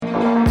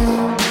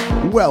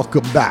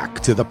Welcome back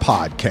to the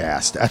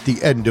podcast at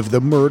the end of the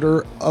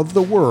murder of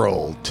the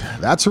world.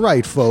 That's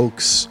right,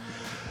 folks.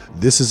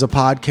 This is a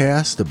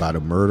podcast about a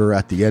murder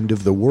at the end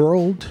of the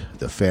world,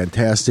 the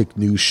fantastic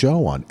new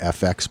show on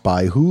FX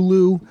by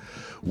Hulu.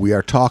 We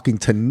are talking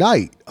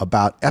tonight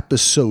about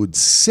episode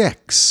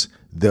 6,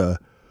 the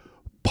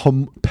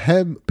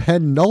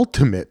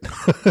penultimate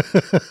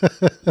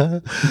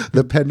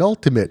the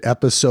penultimate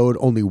episode.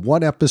 Only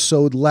one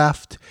episode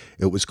left.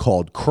 It was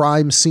called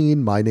Crime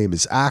Scene. My name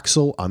is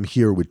Axel. I'm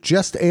here with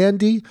just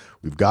Andy.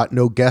 We've got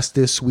no guest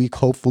this week.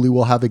 Hopefully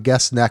we'll have a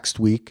guest next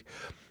week.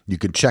 You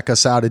can check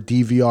us out at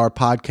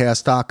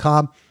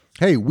dvrpodcast.com.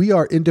 Hey, we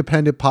are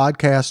independent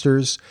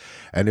podcasters,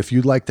 and if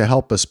you'd like to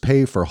help us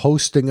pay for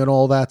hosting and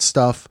all that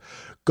stuff,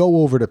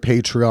 go over to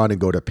Patreon and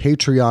go to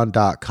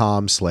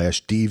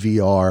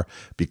patreon.com/DVR.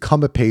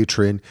 Become a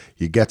patron.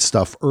 You get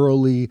stuff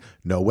early,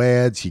 no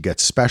ads. You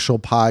get special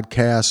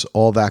podcasts,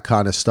 all that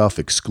kind of stuff,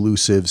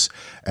 exclusives.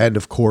 And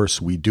of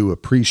course, we do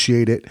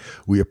appreciate it.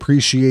 We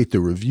appreciate the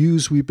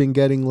reviews we've been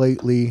getting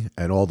lately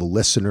and all the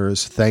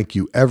listeners. Thank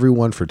you,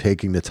 everyone, for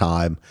taking the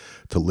time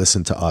to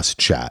listen to us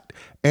chat.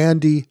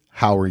 Andy,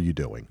 how are you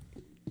doing?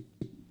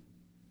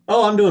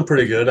 Oh, I'm doing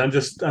pretty good. I'm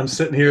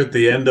sitting here at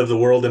the end of the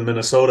world in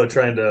Minnesota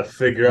trying to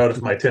figure out if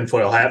my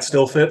tinfoil hat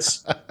still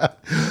fits.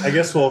 I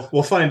guess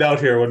we'll find out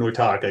here when we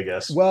talk, I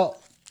guess. Well,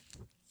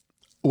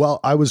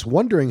 I was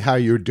wondering how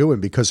you're doing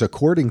because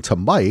according to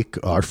Mike,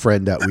 our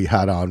friend that we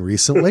had on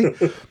recently,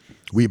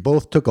 we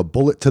both took a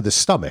bullet to the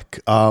stomach.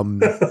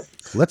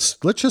 Let's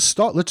just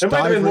start. It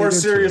might have been more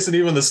serious than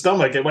even the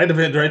stomach. It might have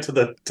been right to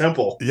the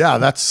temple. Yeah,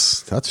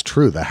 that's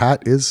true. The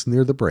hat is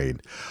near the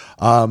brain.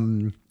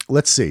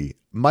 Let's see.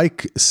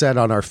 Mike said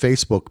on our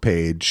Facebook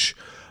page,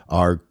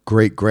 our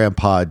great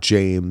grandpa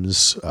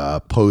James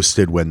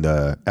posted when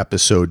the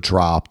episode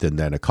dropped, and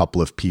then a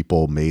couple of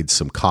people made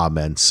some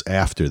comments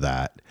after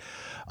that.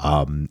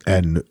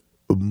 And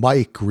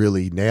Mike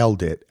really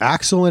nailed it.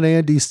 Axel and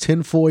Andy's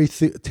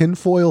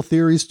tinfoil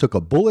theories took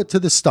a bullet to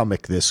the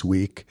stomach this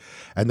week,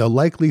 and the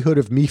likelihood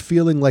of me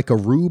feeling like a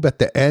rube at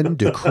the end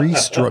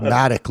decreased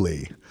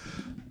dramatically.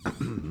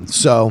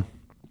 So,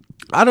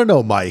 I don't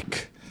know,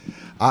 Mike.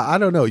 I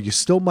don't know. You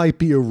still might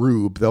be a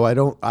rube, though.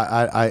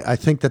 I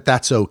think that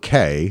that's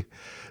okay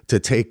to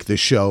take the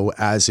show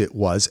as it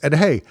was. And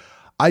hey,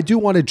 I do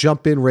want to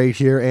jump in right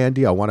here,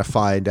 Andy. I want to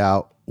find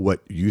out what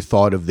you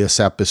thought of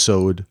this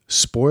episode.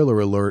 Spoiler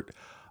alert.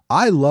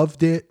 I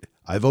loved it.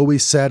 I've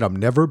always said I'm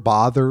never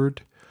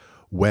bothered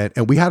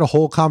and we had a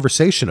whole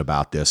conversation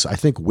about this, I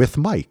think, with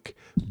Mike,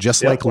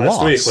 just like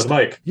Lost. Last week with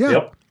Mike. Yeah.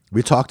 Yep.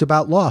 We talked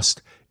about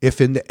Lost. If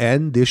in the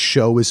end, this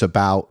show is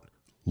about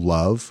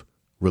love,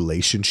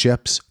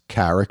 relationships,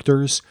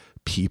 characters,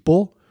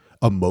 people,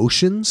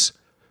 emotions,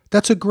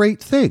 that's a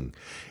great thing.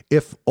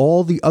 If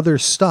all the other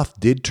stuff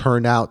did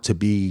turn out to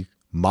be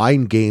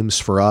mind games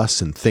for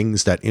us and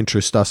things that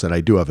interest us, and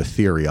I do have a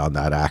theory on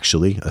that,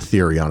 actually, a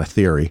theory on a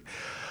theory,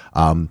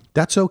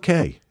 that's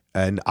okay.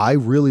 And I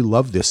really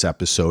loved this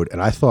episode,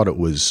 and I thought it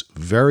was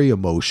very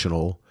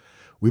emotional.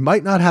 We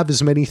might not have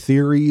as many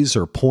theories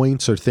or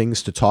points or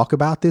things to talk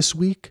about this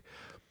week,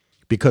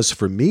 because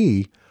for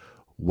me,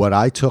 what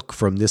I took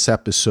from this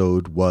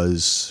episode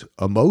was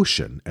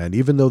emotion. And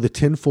even though the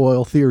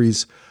tinfoil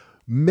theories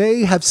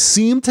may have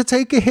seemed to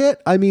take a hit,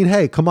 I mean,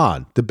 hey, come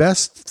on. The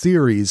best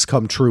theories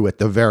come true at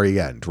the very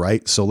end,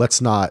 right? So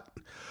let's not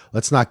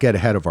get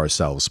ahead of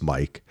ourselves,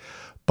 Mike.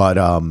 But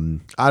I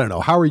don't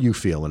know. How are you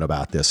feeling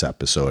about this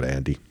episode,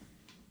 Andy?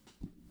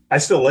 I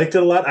still liked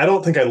it a lot. I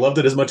don't think I loved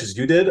it as much as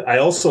you did. I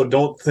also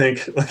don't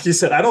think, like you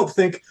said, I don't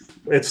think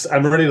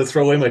I'm ready to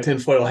throw away my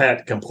tinfoil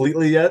hat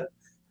completely yet.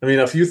 I mean,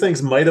 a few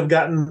things might have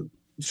gotten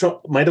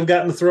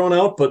thrown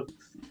out, but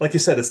like you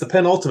said, it's the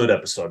penultimate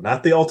episode,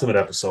 not the ultimate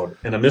episode.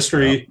 In a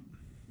mystery,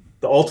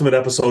 The ultimate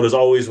episode is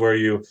always where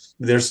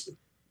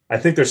I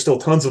think there's still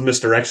tons of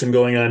misdirection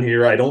going on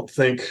here. I don't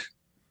think,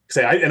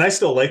 I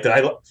still liked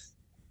it.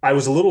 I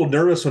was a little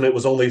nervous when it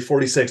was only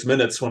 46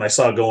 minutes when I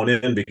saw going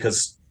in,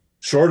 because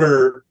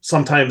shorter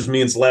sometimes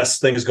means less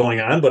things going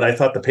on, but I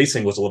thought the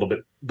pacing was a little bit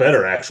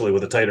better actually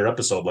with a tighter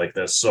episode like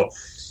this. So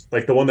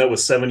like the one that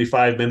was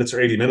 75 minutes or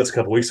 80 minutes a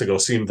couple weeks ago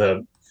seemed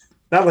to,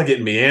 not like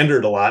it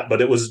meandered a lot,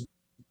 but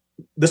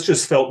this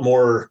just felt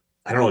more,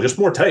 I don't know, just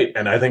more tight.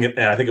 And I think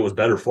it was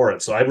better for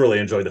it. So I really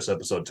enjoyed this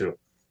episode too.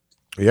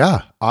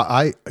 Yeah.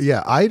 I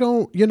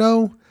don't,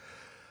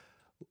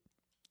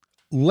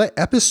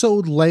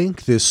 episode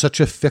length is such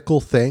a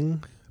fickle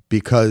thing,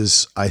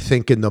 because I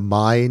think in the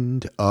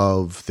mind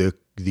of the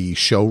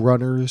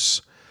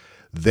showrunners,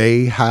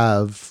 they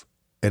have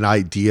an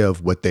idea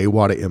of what they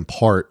want to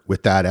impart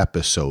with that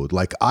episode.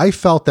 Like, I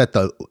felt that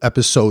the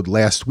episode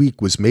last week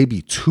was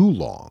maybe too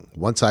long.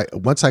 Once I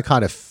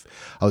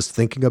was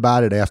thinking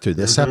about it after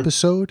this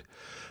episode.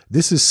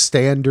 This is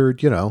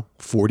standard,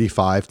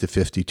 45 to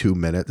 52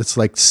 minutes. It's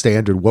like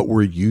standard what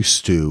we're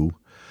used to,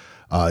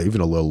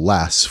 even a little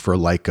less for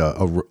like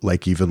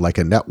even like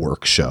a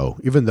network show.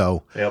 Even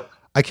though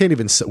I can't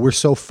even. We're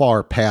so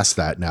far past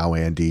that now,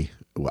 Andy.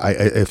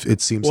 If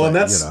it seems well,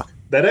 like,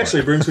 That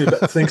actually brings me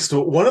thanks to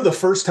one of the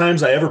first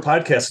times I ever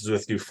podcasted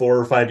with you 4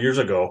 or 5 years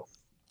ago.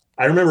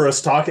 I remember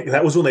us talking.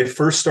 That was when they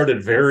first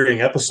started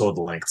varying episode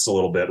lengths a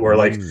little bit, where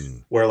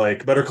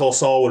like Better Call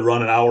Saul would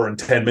run an hour and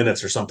 10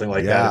 minutes or something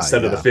like that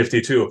instead of the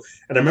 52.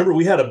 And I remember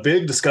we had a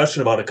big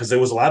discussion about it because there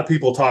was a lot of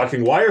people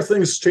talking, why are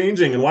things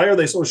changing and why are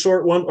they so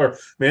short? One or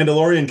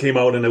Mandalorian came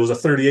out and it was a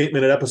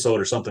 38-minute episode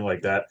or something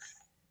like that.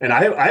 And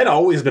I had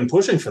always been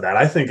pushing for that.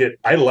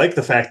 I like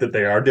the fact that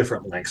they are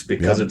different lengths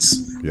because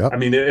I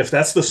mean, if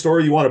that's the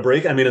story you want to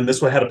break, I mean, and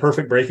this one had a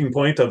perfect breaking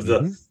point of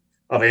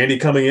of Andy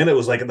coming in. It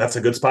was like, that's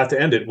a good spot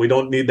to end it. We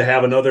don't need to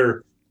have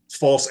another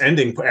false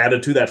ending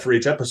added to that for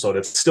each episode.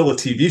 It's still a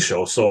TV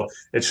show. So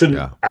it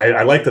shouldn't,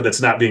 I like that it's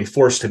not being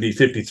forced to be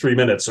 53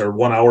 minutes or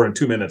 1 hour and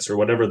 2 minutes or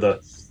whatever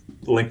the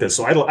length is.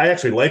 So I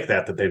actually like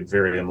that they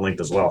vary in length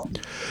as well.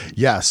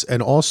 Yes.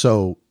 And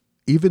also,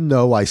 even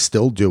though I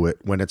still do it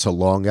when it's a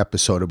long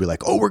episode, I'll be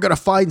like, oh, we're going to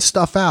find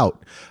stuff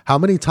out. How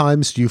many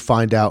times do you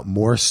find out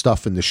more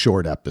stuff in the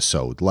short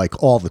episode?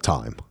 Like all the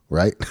time,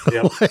 right?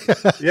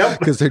 Yep.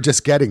 Because they're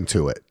just getting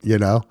to it, you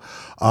know?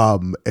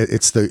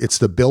 It's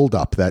the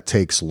buildup that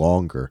takes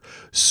longer.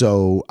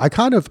 So I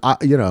kind of, I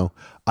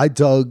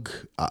dug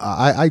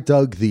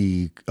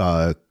the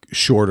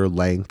shorter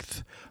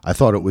length. I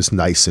thought it was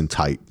nice and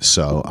tight.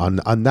 So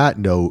on that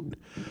note,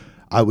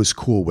 I was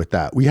cool with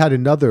that. We had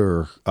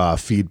another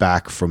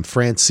feedback from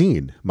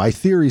Francine. My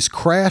theories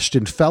crashed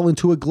and fell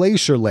into a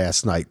glacier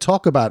last night.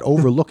 Talk about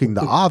overlooking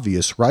the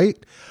obvious, right?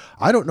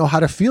 I don't know how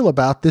to feel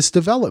about this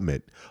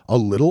development. A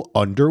little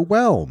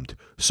underwhelmed.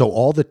 So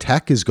all the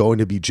tech is going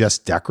to be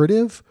just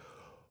decorative?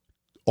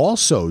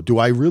 Also, do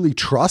I really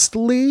trust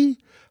Lee?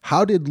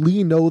 How did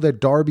Lee know that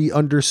Darby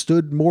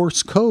understood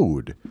Morse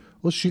code?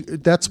 Well,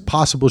 that's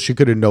possible she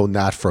could have known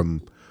that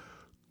from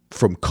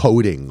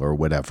coding or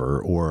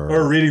whatever,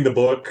 or reading the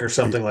book or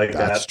something like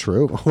that. That's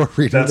true. Or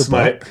reading the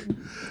book.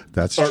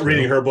 That's true.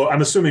 Reading her book.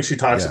 I'm assuming she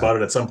talks about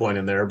it at some point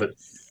in there, but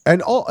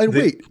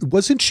wait,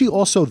 wasn't she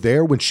also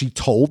there when she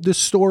told the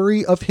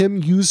story of him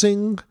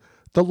using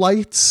the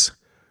lights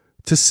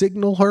to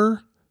signal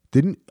her?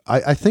 Didn't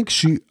I think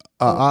she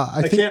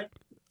I can't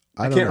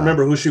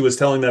remember who she was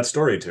telling that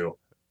story to.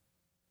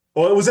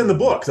 Well, it was in the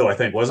book, though, I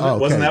think, wasn't it?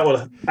 Okay. Wasn't that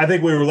what I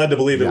think we were led to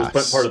believe? It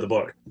was part of the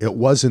book. It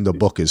was in the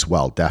book as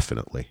well,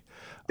 definitely.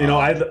 You know,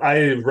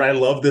 I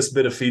love this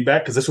bit of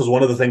feedback because this was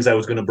one of the things I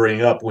was going to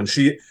bring up when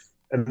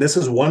and this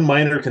is one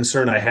minor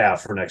concern I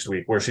have for next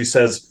week, where she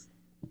says,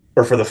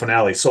 or for the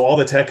finale, so all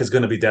the tech is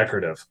going to be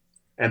decorative.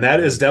 And that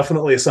is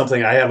definitely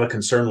something I have a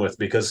concern with,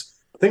 because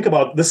think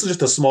about, this is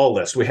just a small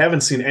list. We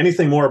haven't seen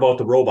anything more about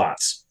the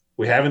robots.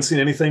 We haven't seen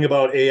anything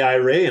about AI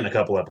Ray in a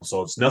couple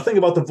episodes. Nothing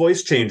about the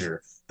voice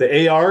changer,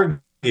 the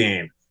AR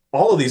game,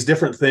 all of these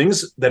different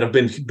things that have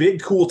been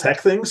big, cool tech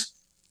things.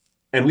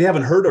 And we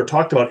haven't heard or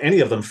talked about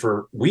any of them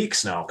for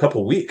weeks now, a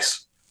couple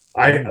weeks.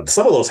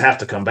 Some of those have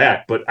to come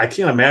back, but I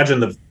can't imagine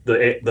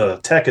the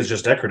tech is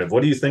just decorative.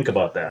 What do you think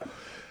about that?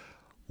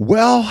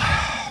 Well,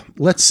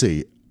 let's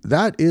see.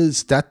 That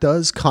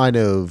does kind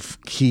of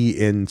key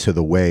into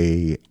the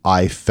way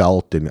I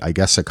felt, and I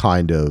guess a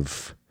kind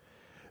of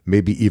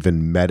maybe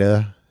even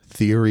meta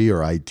theory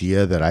or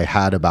idea that I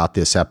had about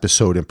this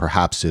episode and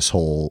perhaps this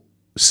whole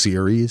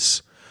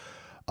series.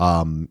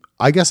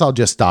 I guess I'll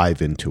just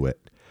dive into it.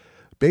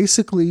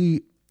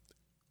 Basically,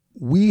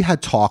 we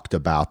had talked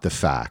about the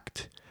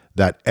fact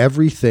that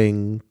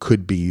everything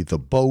could be the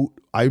boat.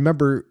 I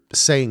remember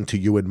saying to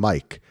you and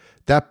Mike,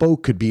 that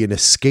boat could be an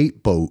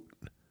escape boat.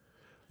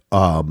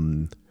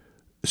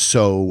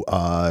 So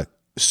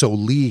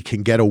Lee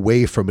can get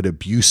away from an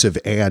abusive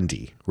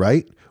Andy,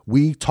 right?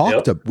 We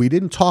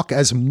didn't talk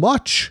as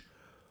much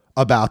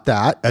about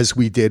that as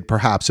we did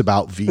perhaps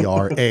about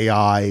VR,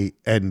 AI,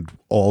 and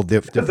all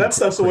different. That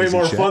stuff's way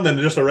more fun than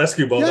just a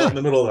rescue boat out in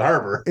the middle of the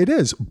harbor. It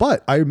is.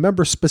 But I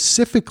remember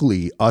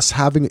specifically us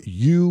having,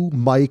 you,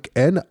 Mike,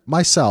 and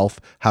myself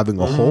having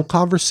a whole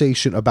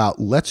conversation about,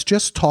 let's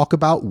just talk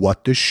about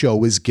what the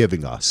show is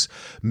giving us.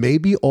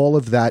 Maybe all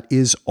of that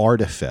is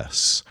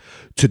artifice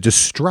to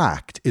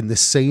distract, in the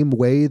same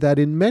way that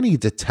in many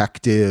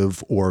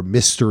detective or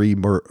mystery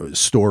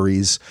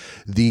stories,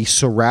 the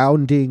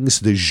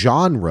surroundings, the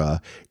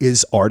genre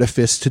is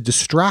artifice to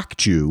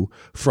distract you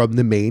from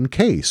the main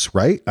case,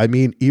 right? I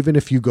mean, even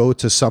if you go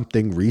to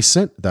something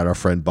recent that our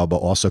friend Bubba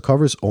also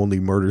covers, Only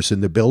Murders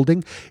in the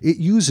Building, it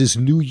uses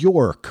New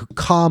York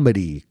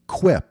comedy,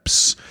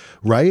 quips,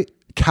 right?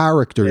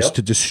 Characters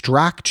to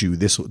distract you,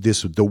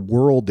 the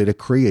world that it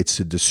creates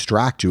to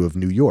distract you of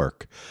New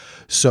York.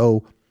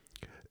 So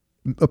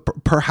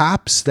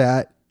perhaps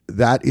that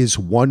is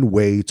one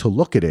way to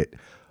look at it.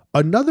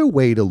 Another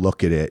way to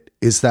look at it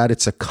is that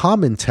it's a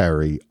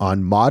commentary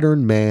on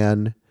modern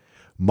man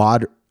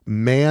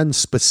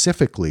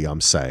specifically,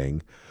 I'm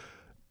saying,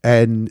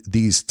 and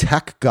these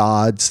tech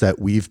gods that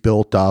we've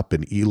built up,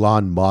 and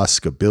Elon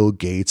Musk, a Bill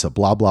Gates, a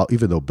blah, blah,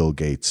 even though Bill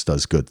Gates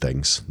does good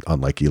things,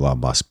 unlike Elon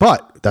Musk.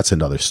 But that's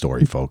another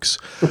story, folks.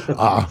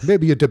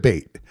 Maybe a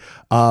debate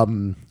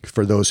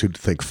for those who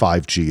think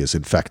 5G is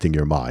infecting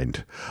your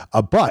mind.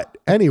 But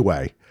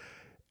anyway,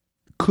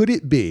 could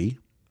it be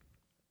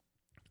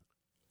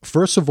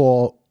first of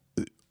all,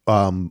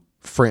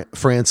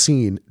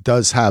 Francine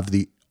does have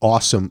the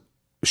awesome.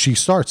 She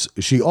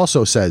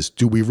also says,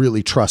 "Do we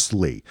really trust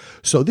Lee?"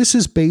 So this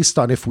is based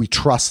on if we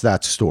trust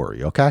that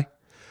story. Okay.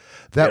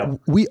 That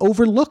we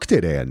overlooked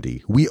it,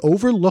 Andy. We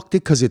overlooked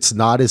it because it's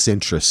not as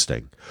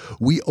interesting.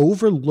 We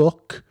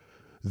overlook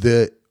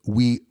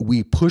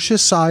we push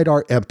aside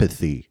our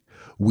empathy.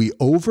 We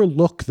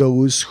overlook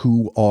those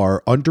who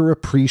are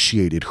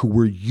underappreciated, who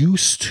were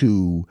used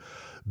to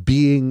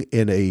being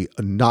in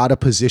not a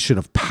position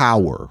of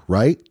power,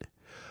 right?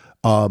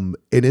 And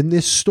in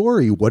this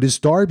story, what does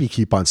Darby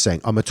keep on saying?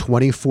 I'm a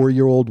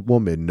 24-year-old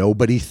woman.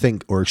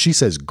 Or she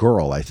says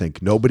girl, I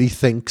think. Nobody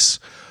thinks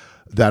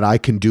that I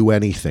can do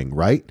anything,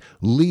 right?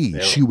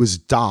 Lee, she was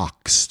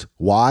doxxed.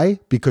 Why?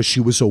 Because she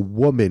was a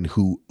woman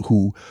who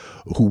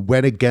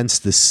went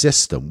against the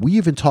system. We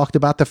even talked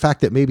about the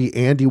fact that maybe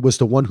Andy was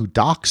the one who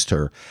doxxed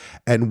her.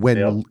 And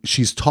when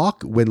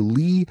when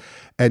Lee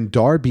and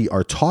Darby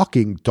are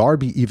talking,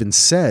 Darby even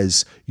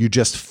says, "You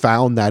just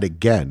found that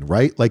again,"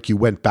 right? Like you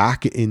went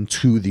back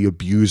into the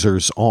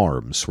abuser's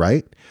arms,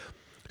 right?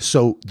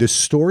 So the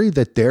story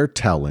that they're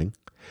telling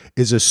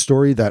is a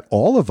story that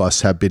all of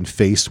us have been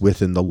faced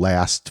with in the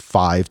last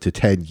 5 to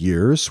 10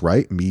 years,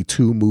 right? Me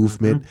Too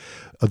movement,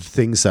 of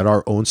things that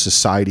our own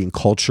society and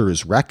culture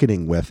is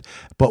reckoning with.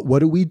 But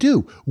what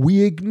do?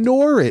 We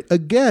ignore it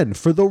again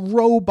for the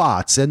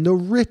robots and the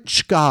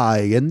rich guy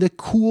and the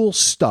cool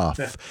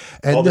stuff.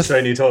 And all the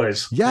shiny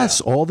toys.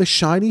 Yes, all the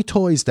shiny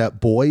toys that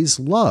boys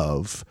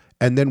love.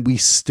 And then we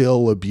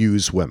still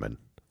abuse women,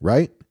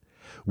 right?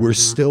 We're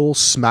still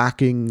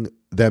smacking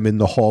them in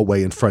the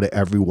hallway in front of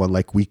everyone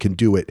like we can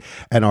do it.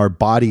 And our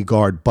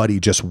bodyguard buddy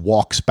just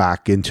walks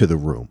back into the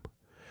room,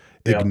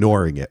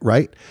 ignoring it,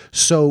 right?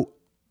 So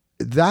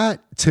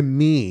that to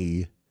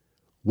me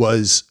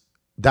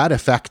that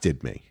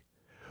affected me.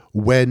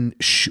 When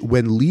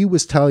Lee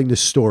was telling the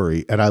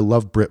story, and I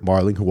love Britt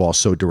Marling, who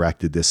also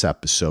directed this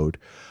episode,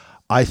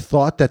 I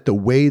thought that the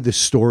way the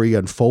story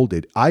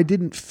unfolded, I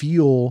didn't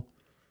feel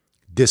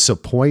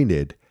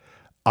disappointed.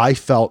 I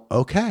felt,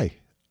 okay,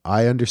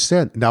 I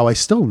understand. Now, I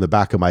still, in the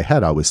back of my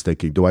head, I was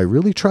thinking, do I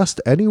really trust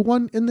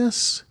anyone in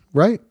this?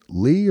 Right?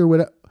 Lee or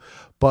whatever.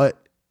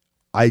 But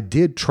I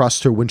did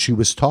trust her when she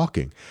was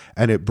talking.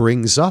 And it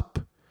brings up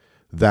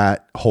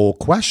that whole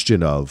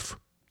question of,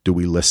 do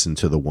we listen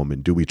to the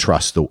woman? Do we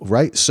trust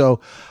right?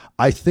 So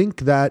I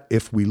think that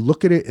if we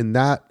look at it in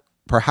that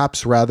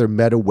perhaps rather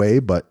meta way,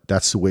 but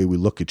that's the way we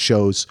look at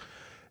shows,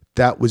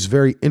 that was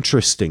very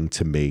interesting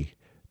to me.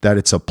 That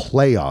it's a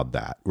play on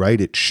that, right?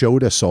 It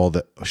showed us all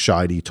the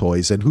shiny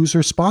toys, and who's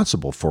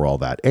responsible for all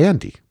that?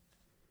 Andy.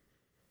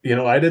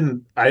 I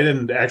didn't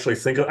actually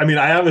think of,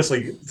 I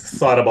obviously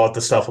thought about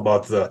the stuff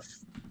about the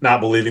not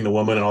believing the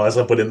woman and all that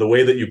stuff, but in the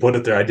way that you put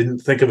it there, I didn't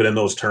think of it in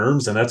those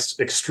terms. And that's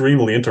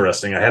extremely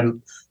interesting. I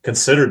hadn't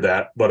considered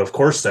that, but of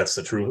course that's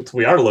the truth.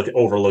 We are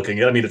overlooking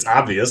it. It's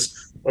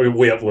obvious.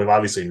 We've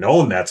obviously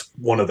known that's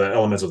one of the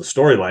elements of the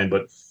storyline,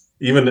 but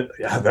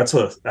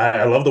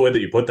I love the way that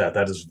you put that.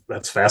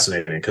 That's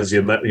fascinating because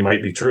you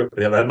might be true.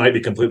 Yeah, that might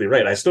be completely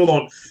right. I still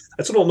don't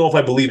know if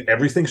I believe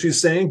everything she's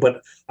saying,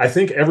 but I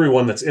think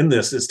everyone that's in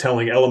this is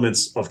telling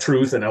elements of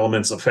truth and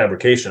elements of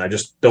fabrication. I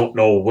just don't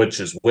know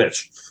which is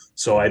which.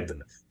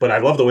 But I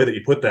love the way that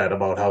you put that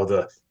about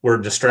how we're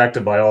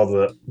distracted by all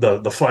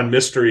the fun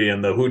mystery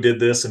and the who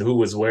did this and who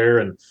was where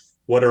and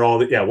what are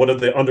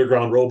the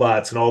underground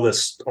robots and all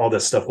this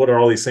stuff. What are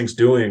all these things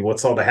doing?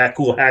 What's all the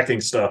cool hacking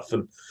stuff?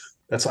 And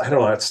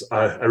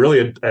I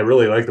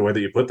really like the way that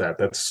you put that.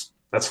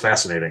 That's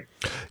fascinating.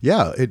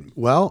 Yeah.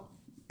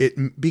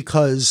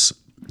 Because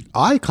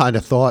I kind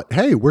of thought,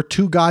 hey, we're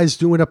two guys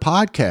doing a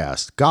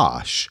podcast.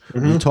 Gosh,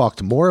 we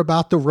talked more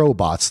about the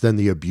robots than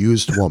the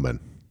abused woman.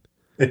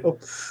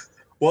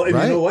 Well, and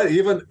right? You know what?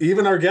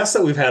 Even our guests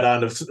that we've had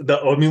on,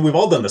 we've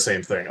all done the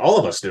same thing. All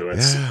of us do.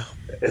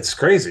 It's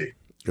crazy.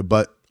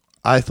 But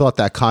I thought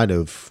that kind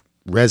of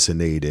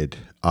resonated.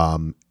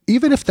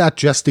 Even if that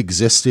just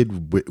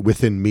existed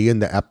within me in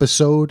the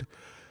episode,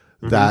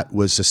 that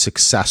was a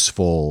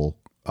successful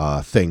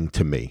thing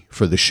to me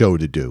for the show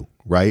to do,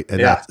 right?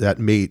 And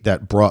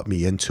that brought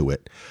me into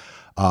it.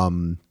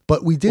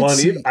 But we did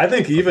I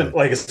think even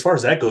like as far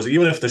as that goes,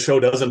 even if the show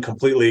doesn't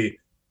completely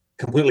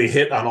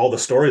hit on all the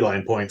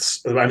storyline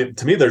points,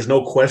 to me, there's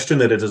no question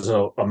that it is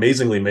an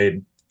amazingly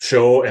made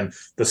show, and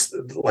this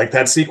like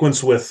that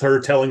sequence with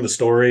her telling the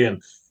story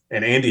and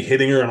Andy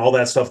hitting her and all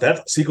that stuff,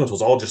 that sequence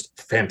was all just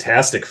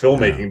fantastic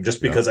filmmaking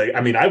because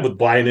I was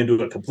buying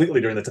into it completely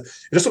during the time.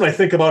 Just when I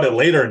think about it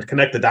later and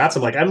connect the dots,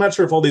 I'm like, I'm not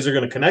sure if all these are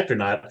going to connect or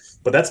not,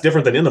 but that's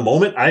different than in the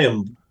moment. I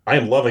am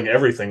loving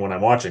everything when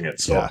I'm watching it.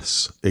 So.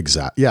 Yes,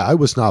 exactly. Yeah. I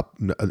was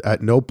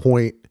at no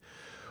point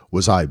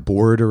was I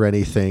bored or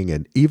anything.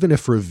 And even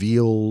if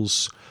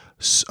reveals,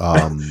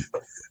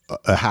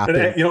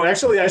 happen.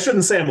 Actually, I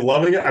shouldn't say I'm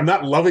loving it. I'm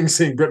not loving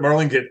seeing Britt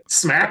Marling get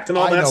smacked and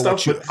all that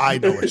stuff. I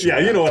know what you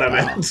you know what I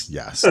meant.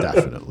 Yes,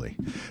 definitely.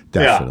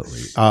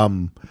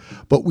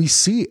 But we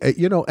see,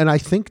 and I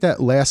think that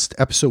last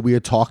episode we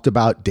had talked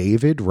about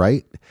David,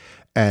 right?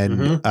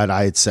 And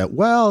I had said,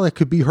 well, it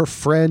could be her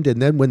friend.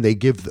 And then when they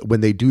do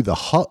the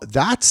hug,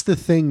 that's the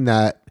thing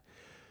that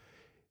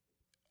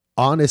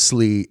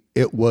honestly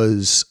it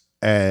was.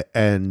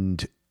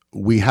 And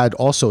we had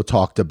also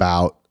talked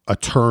about a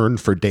turn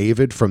for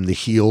David from the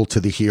heel to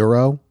the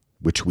hero,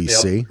 which we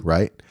see,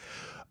 right?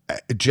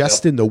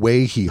 Just in the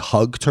way he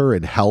hugged her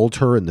and held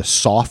her and the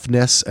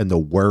softness and the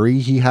worry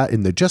he had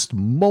in the just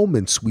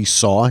moments we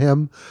saw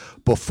him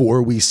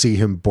before we see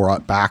him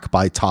brought back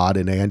by Todd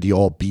and Andy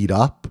all beat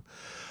up.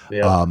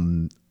 It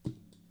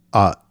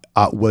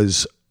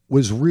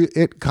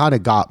kind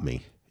of got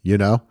me,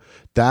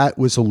 that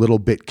was a little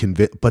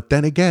bit but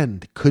then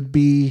again, could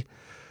be,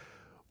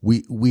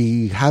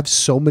 we have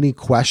so many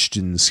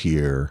questions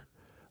here.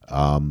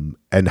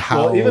 And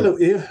how,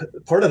 even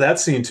part of that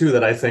scene too,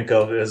 that I think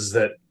of is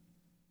that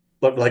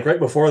like right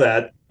before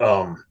that,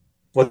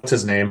 what's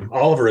his name?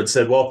 Oliver had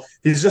said, well,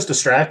 he's just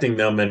distracting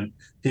them and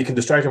he can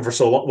distract them for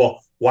so long.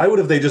 Well, why would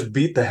have they just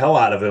beat the hell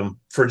out of him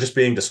for just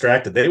being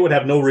distracted? They would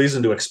have no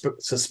reason to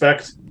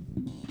suspect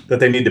that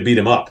they need to beat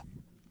him up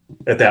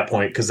at that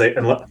point. Cause I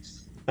don't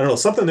know,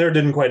 something there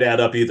didn't quite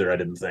add up either. I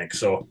didn't think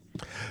so,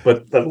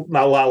 but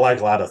not a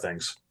lot of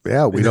things.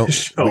 Yeah. We don't,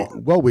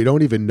 we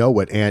don't even know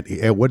what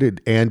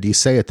did Andy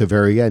say at the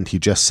very end? He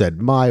just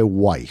said, my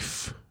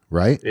wife,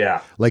 right? Yeah.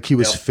 Like he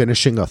was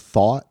finishing a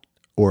thought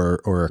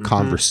or a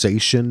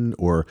conversation,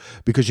 or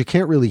because you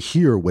can't really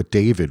hear what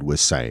David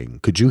was saying.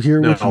 Could you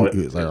hear what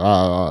he was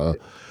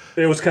like?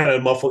 It was kind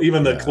of muffled.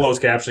 Even the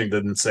closed captioning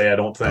didn't say, I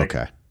don't think.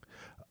 Okay.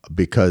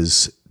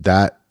 Because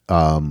that,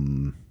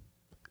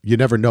 you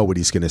never know what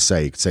he's going to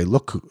say. He could say,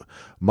 look,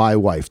 my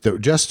wife,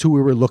 just who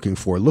we were looking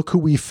for. Look who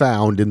we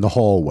found in the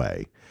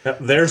hallway.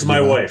 There's my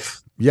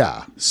wife.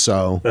 Yeah.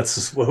 So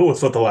that's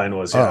what the line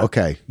was. Yeah. Oh,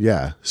 okay.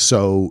 Yeah.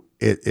 So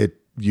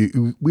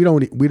we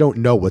don't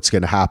know what's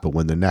going to happen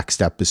when the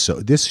next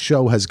episode. This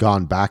show has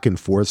gone back and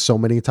forth so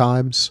many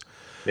times.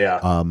 Yeah.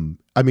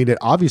 I mean, it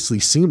obviously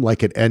seemed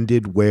like it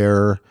ended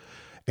where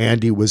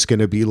Andy was going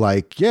to be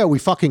like, yeah, we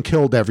fucking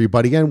killed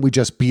everybody and we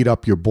just beat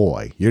up your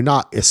boy. You're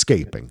not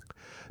escaping.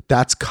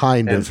 That's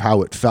kind of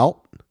how it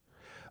felt.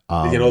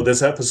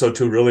 This episode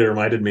too really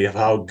reminded me of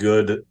how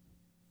good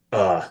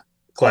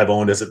Clive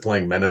Owen is at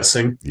playing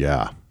menacing.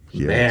 Yeah.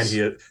 Man,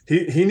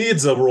 he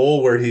needs a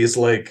role where he's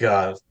like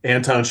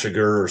Anton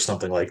Chigurh or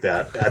something like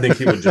that. I think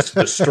he would just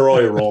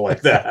destroy a role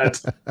like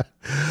that.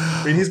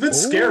 I mean, he's been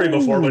scary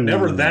before, but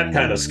never that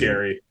kind of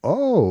scary.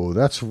 Oh,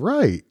 that's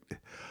right.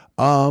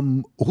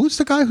 Who's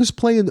the guy who's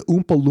playing the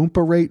Oompa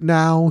Loompa right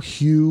now?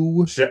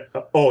 Hugh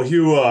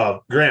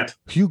Grant.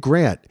 Hugh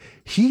Grant.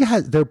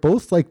 They're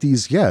both like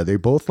these. Yeah, they're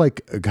both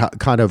like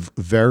kind of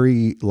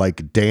very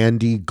like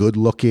dandy, good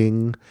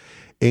looking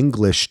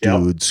English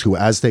dudes who,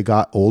 as they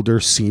got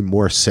older, seem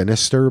more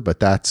sinister, but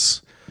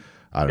that's,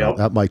 I don't know,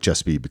 that might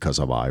just be because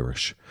I'm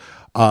Irish.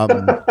 You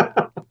can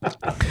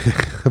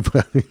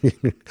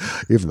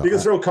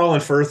throw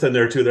Colin Firth in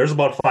there too. There's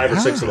about 5 or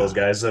 6 of those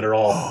guys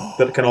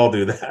that can all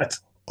do that.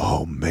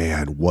 Oh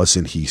man,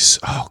 wasn't he?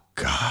 Oh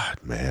God,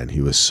 man, he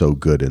was so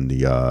good in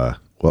the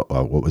what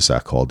was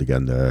that called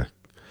again? The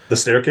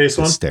Staircase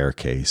one.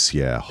 Staircase,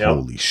 yeah. Yep.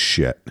 Holy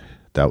shit,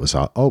 that was.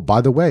 Oh, by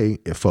the way,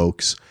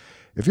 folks,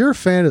 if you're a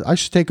fan, I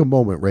should take a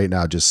moment right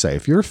now. Just say,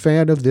 if you're a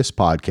fan of this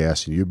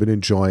podcast and you've been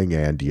enjoying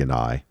Andy and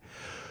I,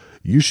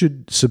 you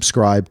should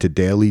subscribe to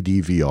Daily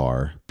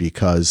DVR,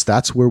 because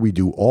that's where we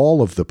do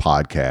all of the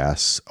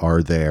podcasts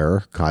are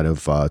there. Kind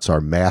of, it's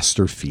our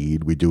master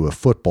feed. We do a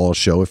football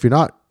show. If you're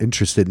not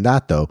interested in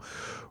that though,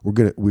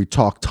 we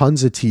talk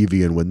tons of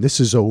TV. And when this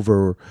is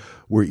over,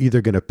 we're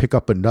either going to pick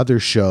up another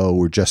show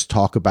or just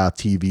talk about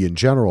TV in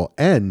general.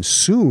 And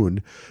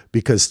soon,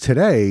 because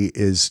today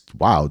is,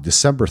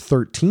 December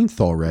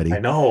 13th already. I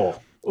know.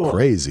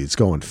 Crazy. It's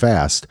going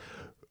fast.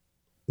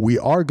 We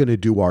are going to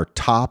do our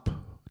top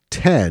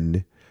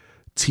 10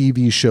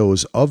 TV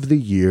shows of the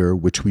year,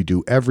 which we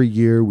do every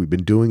year. We've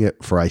been doing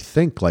it for, I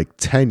think, like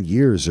 10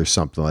 years or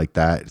something like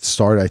that. It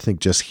started, I think,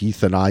 just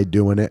Heath and I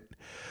doing it.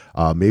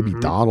 Maybe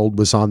Donald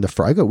was on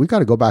the we got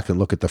to go back and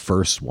look at the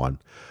first one,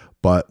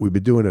 but we've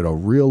been doing it a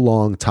real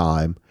long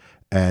time,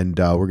 and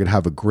we're going to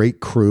have a great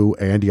crew.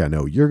 Andy, I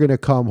know you're going to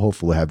come.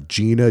 Hopefully have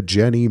Gina,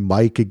 Jenny,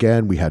 Mike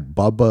again. We had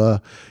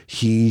Bubba,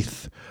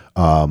 Heath,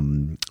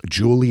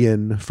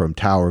 Julian from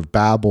Tower of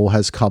Babel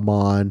has come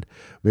on.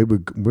 Maybe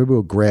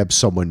we'll grab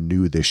someone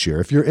new this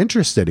year. If you're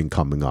interested in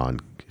coming on,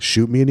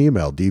 shoot me an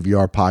email,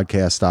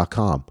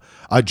 dvrpodcast.com,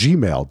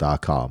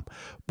 gmail.com.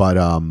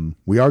 But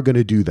we are going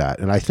to do that.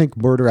 And I think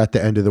Murder at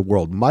the End of the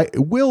World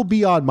will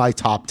be on my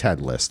top 10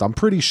 list. I'm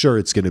pretty sure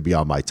it's going to be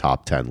on my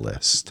top 10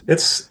 list.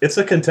 It's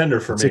a contender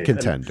for me. It's a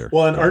contender.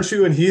 Aren't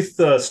you and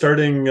Heath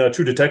starting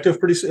True Detective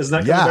pretty soon? Isn't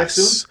that coming back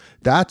soon?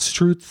 That's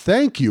true.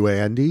 Thank you,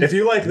 Andy. If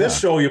you like this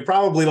show, you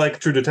probably like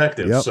True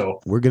Detective. Yep. So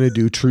we're going to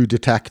do True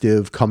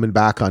Detective coming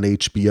back on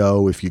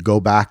HBO. If you go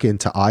back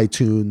into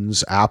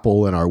iTunes,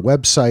 Apple, and our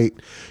website,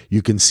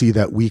 you can see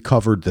that we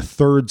covered the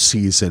 3rd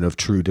season of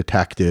True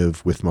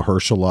Detective with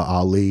Mahershala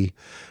Ali.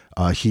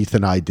 Heath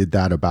and I did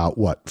that about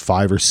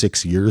 5 or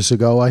 6 years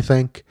ago, I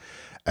think.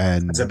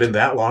 And Has it been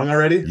that long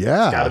already?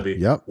 yeah, It's gotta be.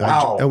 yep.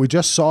 Wow. And we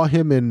just saw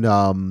him in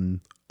a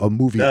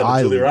movie.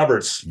 Julia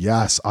Roberts.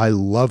 Yes, I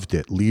loved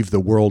it. Leave the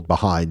World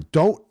Behind.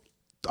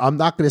 I'm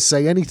not going to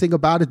say anything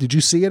about it. Did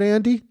you see it,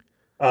 Andy?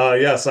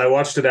 Yes, I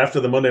watched it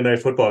after the Monday Night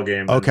Football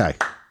game. Okay.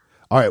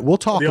 All right, we'll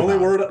talk about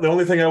it. The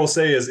only thing I will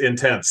say is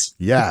intense.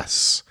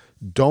 Yes.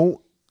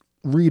 Don't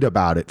read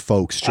about it,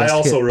 folks. Just I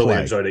also really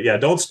play. enjoyed it. Yeah,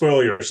 don't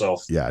spoil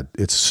yourself. Yeah,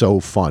 it's so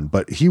fun.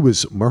 But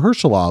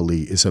Mahershala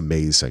Ali is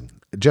amazing.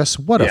 Just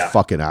what a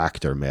fucking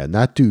actor, man.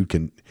 That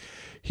dude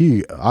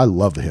I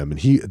love him. And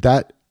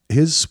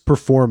his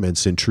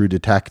performance in True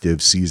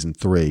Detective season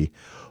 3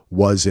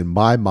 was, in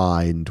my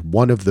mind,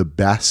 one of the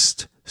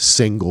best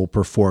single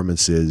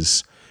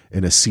performances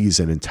in a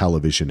season in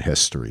television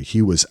history.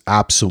 He was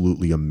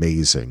absolutely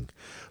amazing,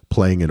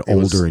 playing an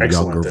older and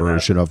younger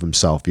version of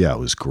himself. Yeah, it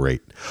was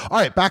great. All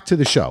right, back to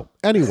the show.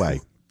 Anyway,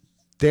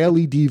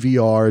 Daily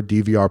DVR,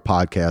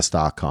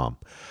 DVRpodcast.com.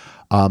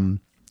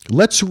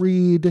 Let's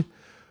read.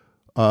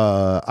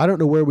 I don't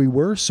know where we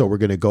were, so we're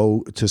going to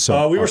go to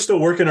some. We were still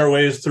working our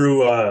ways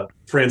through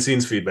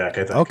Francine's feedback,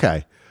 I think.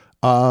 Okay.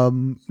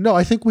 No,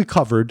 I think we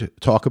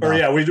talk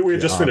about. We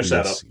just finished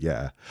that up.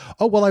 Yeah.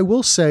 Oh, well, I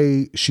will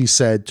say, she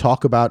said,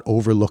 talk about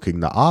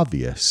overlooking the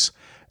obvious.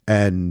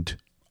 And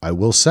I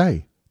will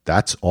say,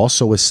 that's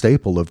also a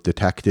staple of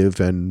detective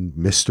and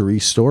mystery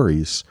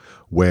stories,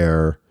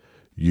 where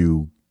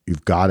you've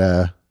got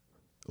to,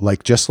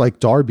 just like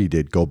Darby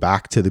did, go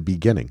back to the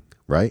beginning,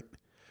 right?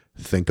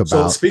 Think about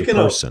the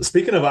person.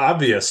 Speaking of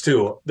obvious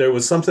too, there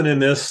was something in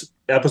this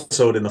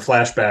episode in the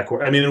flashback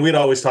where, we'd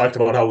always talked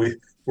about how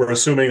we're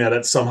assuming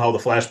that somehow the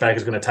flashback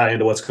is going to tie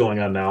into what's going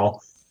on now.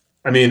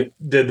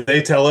 Did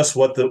they tell us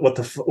what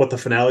the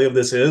finale of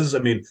this is?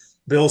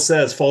 Bill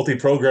says faulty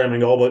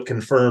programming all but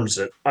confirms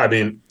it.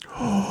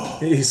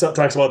 He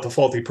talks about the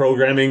faulty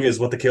programming is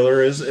what the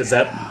killer is. Is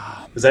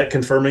that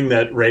confirming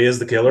that Ray is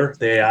the killer,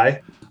 the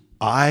AI?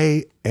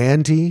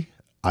 Andy,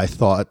 I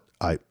thought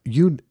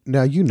you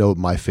know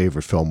my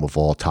favorite film of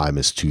all time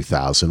is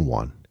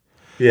 2001.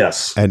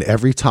 Yes. And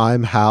every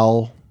time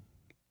Hal,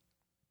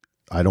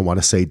 I don't want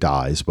to say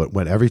dies, but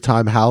every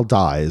time Hal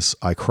dies,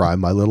 I cry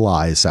my little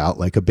eyes out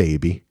like a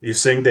baby. You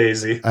sing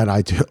Daisy. And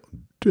I do.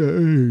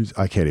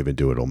 I can't even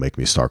do it. It'll make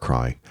me start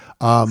crying.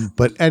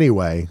 But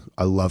anyway,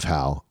 I love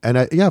Hal. And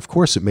of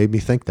course it made me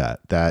think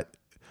that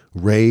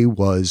Ray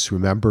was,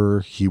 remember,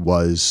 he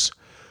was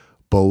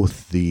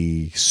both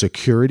the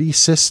security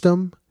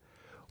system.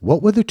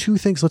 What were the two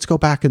things? Let's go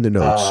back in the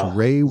notes.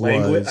 Ray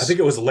was, I think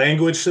it was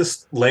language,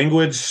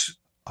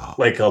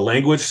 like a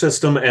language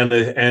system and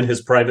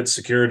his private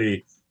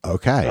security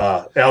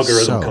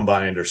algorithm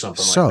combined or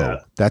something like that.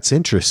 So that's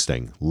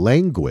interesting.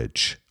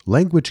 Language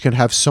can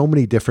have so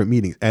many different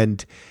meanings.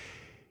 And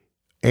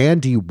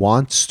Andy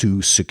wants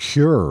to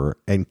secure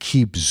and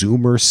keep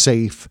Zoomer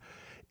safe.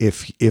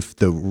 If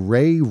the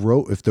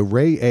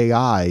Ray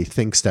AI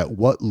thinks that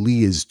what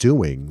Lee is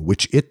doing,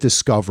 which it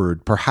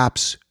discovered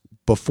perhaps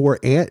before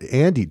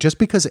Andy, just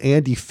because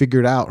Andy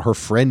figured out her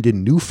friend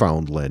in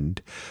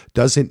Newfoundland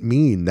doesn't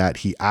mean that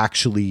he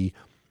actually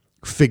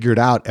figured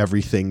out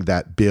everything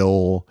that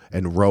Bill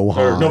and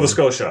Rohan... Or Nova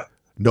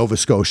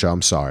Scotia,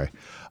 I'm sorry.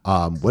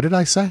 What did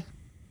I say?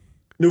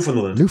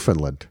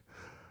 Newfoundland.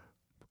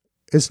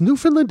 Is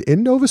Newfoundland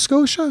in Nova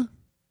Scotia?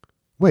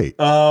 Wait.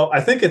 I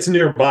think it's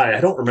nearby.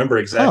 I don't remember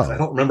exactly. I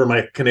don't remember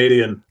my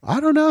Canadian... I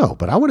don't know,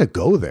 but I want to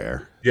go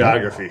there.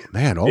 Geography. Oh,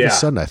 man, all of a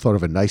sudden I thought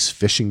of a nice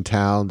fishing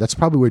town. That's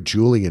probably where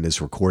Julian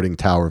is recording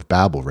Tower of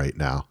Babel right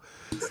now,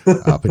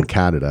 up in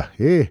Canada.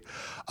 Yeah.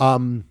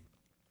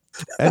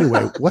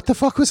 Anyway, what the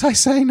fuck was I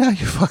saying now?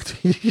 You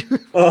fucked me.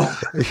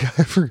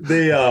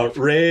 The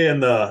Ray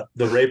and the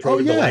Ray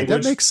program. The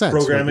language that makes sense.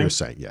 Programming. What you're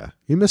saying, yeah,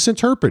 he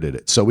misinterpreted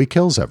it, so he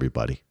kills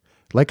everybody,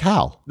 like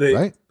Hal,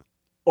 right?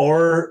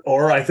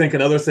 Or I think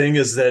another thing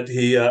is that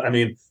he.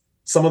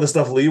 Some of the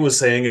stuff Lee was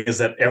saying is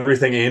that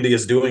everything Andy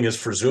is doing is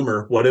for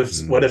Zoomer. What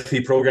if he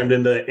programmed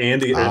into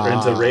Andy or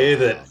into Ray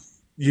that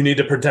you need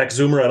to protect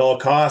Zoomer at all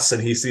costs,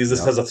 and he sees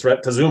this as a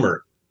threat to Zoomer,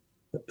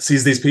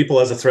 sees these people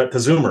as a threat to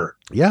Zoomer.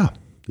 Yeah.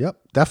 Yep.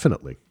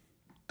 Definitely.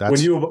 When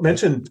you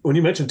mentioned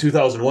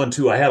 2001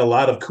 too, I had a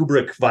lot of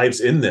Kubrick vibes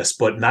in this,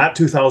 but not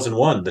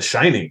 2001, The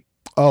Shining.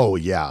 Oh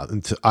yeah,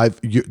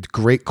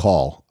 great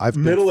call. I've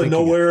middle of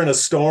nowhere in a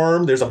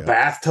storm. There's a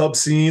bathtub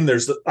scene.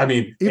 Even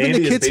Andy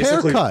the kid's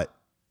haircut.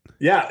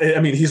 Yeah,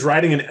 he's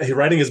riding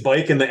his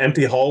bike in the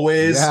empty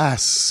hallways.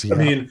 Yes.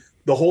 Yeah.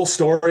 The whole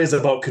story is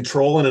about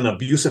controlling an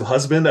abusive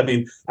husband.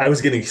 I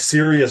was getting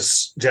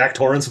serious Jack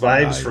Torrance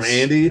vibes from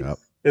Andy. Yep.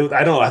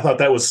 I don't know. I thought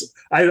that was.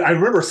 I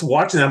remember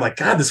watching it. I'm like,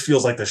 God, this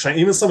feels like The Shining.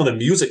 Even some of the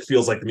music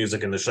feels like the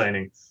music in The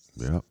Shining.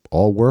 Yeah.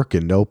 All work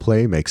and no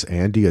play makes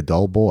Andy a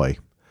dull boy.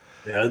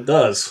 Yeah, it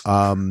does.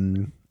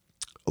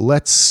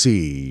 Let's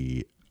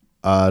see.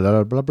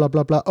 Blah blah blah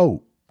blah blah.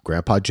 Oh,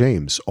 Grandpa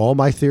James, all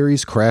my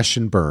theories crashed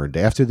and burned.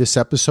 After this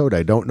episode,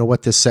 I don't know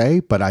what to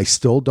say, but I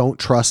still don't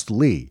trust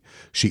Lee.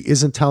 She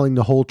isn't telling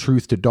the whole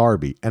truth to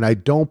Darby, and I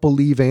don't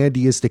believe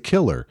Andy is the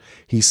killer.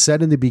 He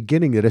said in the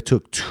beginning that it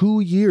took 2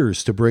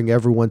 years to bring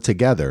everyone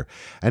together,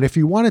 and if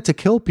he wanted to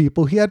kill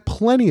people, he had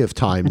plenty of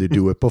time to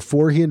do it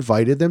before he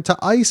invited them to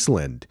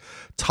Iceland.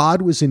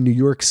 Todd was in New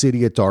York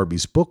City at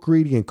Darby's book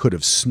reading and could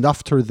have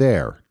snuffed her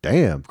there.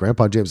 Damn,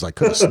 Grandpa James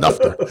could have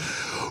snuffed her.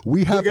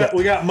 We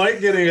got Mike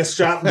getting a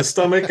shot in the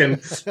stomach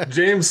and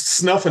James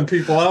snuffing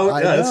people out.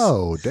 I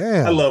know,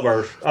 damn. I love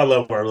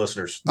our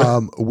listeners.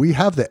 We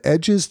have the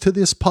edges to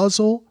this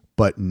puzzle,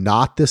 but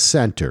not the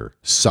center.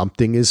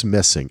 Something is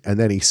missing. And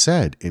then he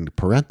said in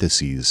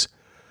parentheses,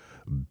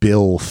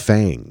 Bill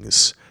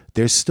Fangs.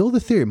 There's still the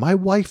theory. My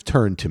wife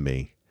turned to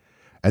me,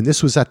 and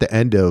this was at the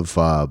end of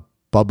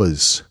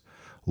Bubba's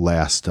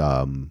last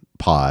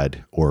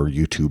pod or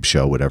YouTube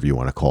show, whatever you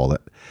want to call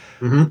it,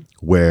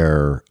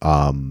 where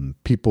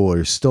people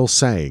are still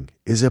saying,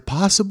 is it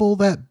possible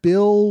that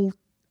Bill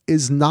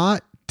is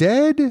not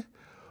dead,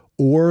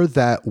 or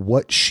that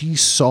what she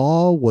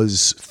saw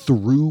was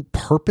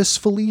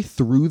purposefully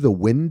through the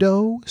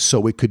window,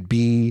 so it could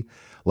be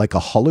like a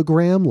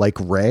hologram, like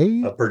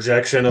Ray, a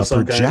projection of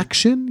some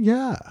kind?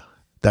 Yeah,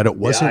 that it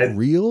wasn't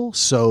real.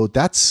 So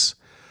that's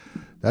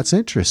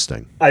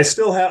interesting.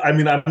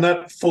 I'm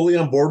not fully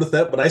on board with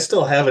that, but I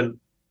still haven't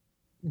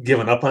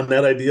given up on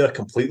that idea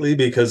completely,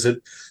 because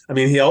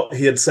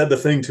he had said the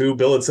thing too.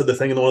 Bill had said the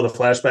thing in one of the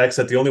flashbacks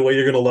that the only way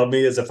you're going to love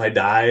me is if I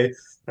die.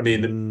 I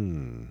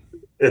mean,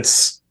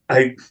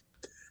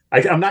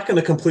 I'm not going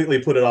to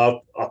completely put it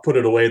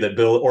away that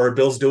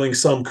Bill's doing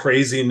some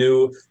crazy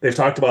new. They've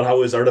talked about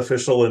how his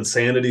artificial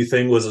insanity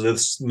thing was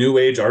this new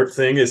age art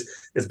thing. Is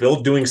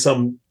Bill doing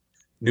some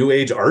new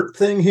age art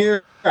thing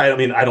here? I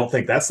mean, I don't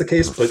think that's the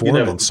case, but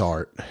performance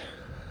art.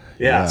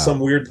 Yeah, some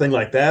weird thing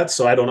like that.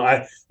 So I don't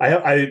know.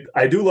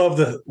 I do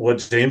love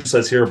what James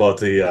says here about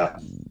the.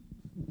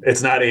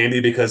 It's not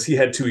Andy, because he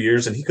had 2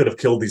 years and he could have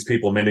killed these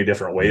people many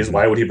different ways.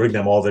 Why would he bring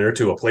them all there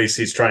to a place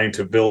he's trying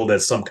to build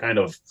as some kind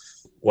of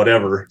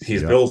whatever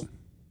he's building?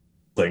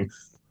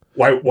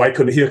 Why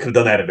couldn't he have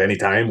done that at any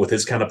time with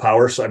his kind of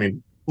power? So, I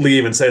mean, Lee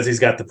even says he's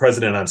got the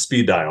president on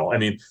speed dial. I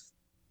mean,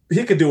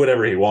 he could do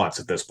whatever he wants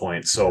at this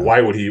point. So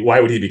why would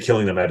he be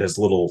killing them at his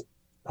little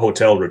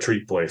hotel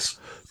retreat place?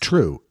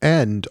 True.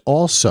 And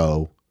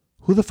also,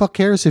 who the fuck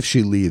cares if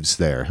she leaves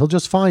there? He'll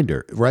just find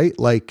her, right?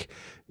 Like,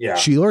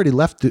 she already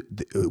left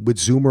with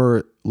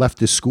Zoomer, left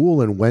the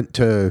school and went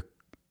to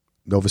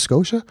Nova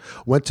Scotia.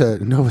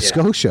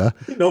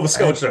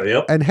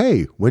 Yep. And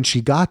hey, when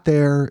she got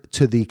there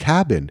to the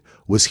cabin,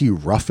 was he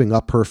roughing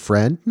up her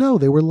friend? No,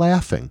 they were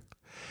laughing.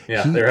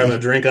 Yeah, they're having a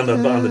drink on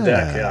the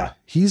deck. Yeah,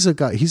 he's a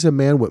guy. He's a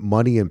man with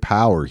money and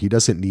power. He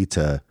doesn't need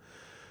to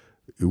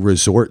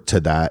resort to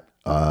that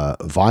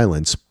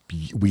violence.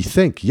 We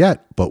think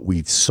yet, but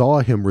we saw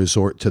him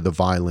resort to the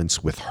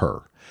violence with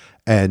her.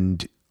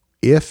 And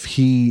if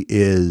he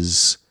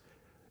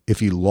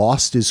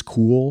lost his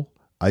cool,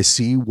 I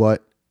see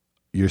what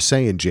you're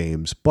saying,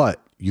 James,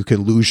 but you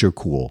can lose your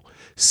cool.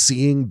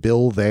 Seeing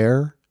Bill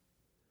there,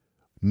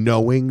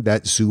 knowing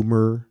that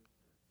Zoomer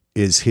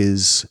is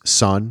his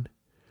son,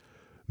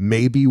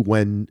 maybe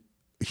when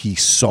he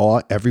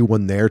saw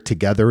everyone there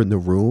together in the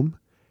room,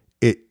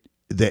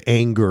 the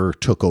anger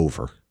took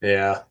over.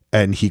 Yeah.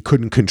 And he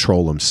couldn't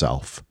control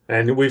himself.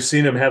 And we've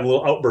seen him have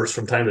little outbursts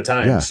from time to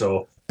time. Yeah.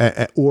 So,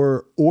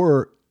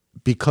 or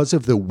because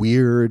of the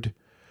weird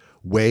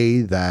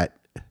way that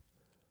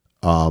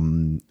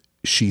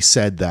she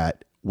said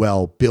that,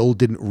 well, Bill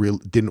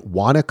didn't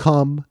want to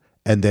come,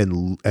 and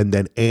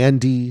then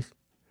Andy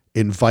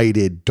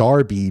invited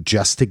Darby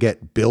just to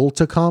get Bill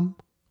to come,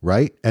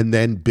 right? And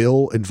then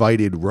Bill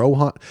invited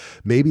Rohan.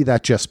 Maybe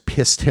that just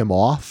pissed him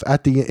off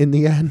in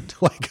the end.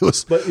 Like it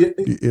was, but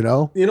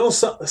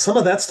some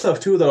of that stuff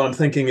too that I'm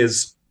thinking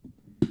is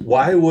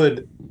why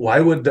would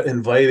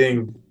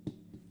inviting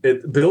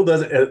it? Bill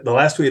doesn't. The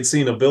last we had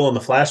seen of Bill in the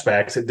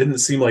flashbacks, it didn't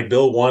seem like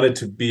Bill wanted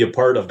to be a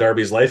part of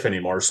Darby's life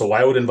anymore. So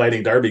why would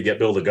inviting Darby get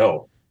Bill to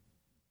go?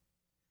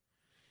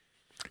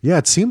 Yeah,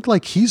 it seemed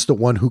like he's the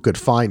one who could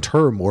find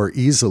her more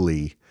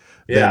easily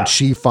than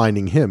she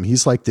finding him.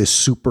 He's like this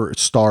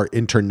superstar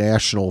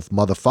international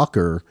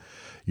motherfucker,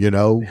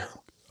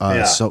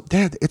 So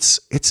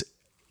it's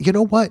you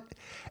know what?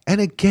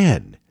 And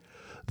again,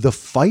 the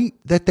fight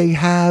that they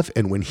have,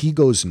 and when he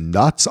goes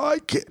nuts, I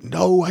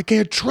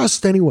can't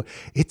trust anyone.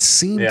 It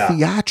seemed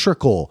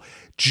theatrical.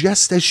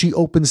 Just as she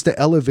opens the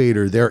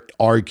elevator, they're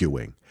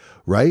arguing,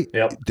 right?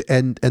 Yep.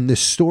 And the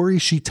story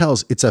she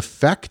tells, it's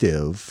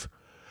effective.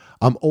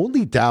 I'm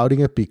only doubting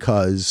it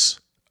because,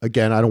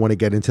 again, I don't want to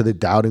get into the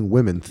doubting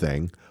women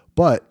thing,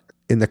 but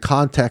in the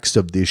context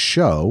of this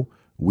show,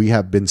 we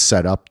have been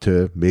set up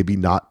to maybe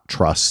not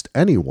trust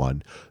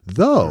anyone.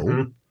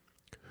 Though,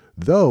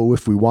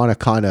 if we want to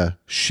kind of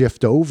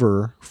shift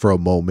over for a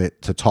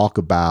moment to talk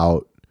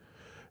about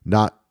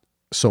not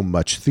so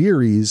much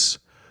theories,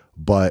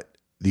 but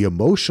the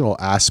emotional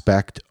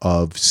aspect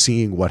of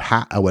seeing what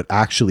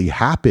actually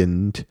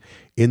happened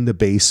in the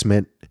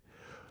basement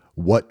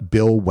what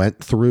Bill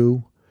went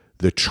through,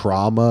 the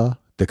trauma,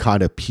 the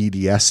kind of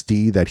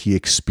PTSD that he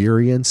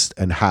experienced,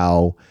 and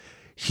how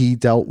he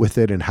dealt with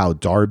it and how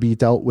Darby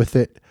dealt with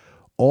it.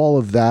 All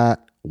of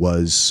that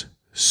was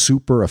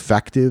super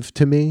effective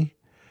to me.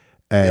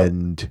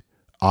 And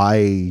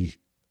I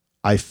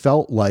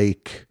felt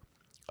like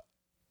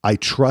I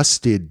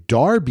trusted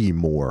Darby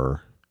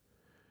more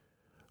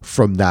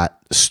from that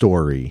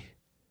story,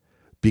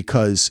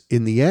 because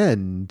in the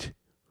end,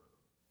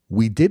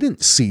 we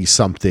didn't see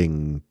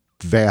something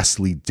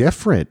vastly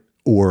different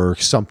or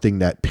something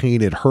that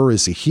painted her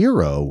as a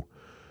hero.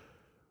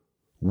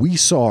 We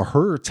saw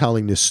her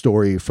telling this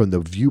story from the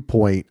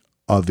viewpoint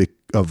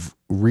of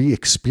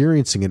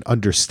re-experiencing and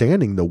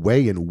understanding the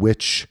way in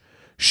which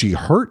she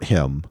hurt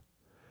him,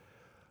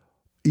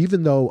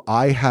 even though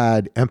I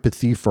had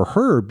empathy for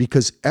her,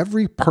 because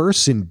every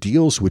person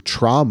deals with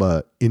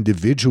trauma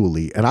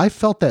individually. And I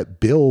felt that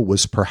Bill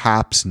was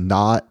perhaps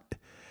not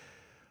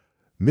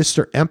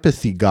Mr.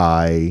 Empathy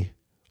Guy,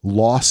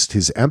 lost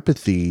his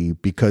empathy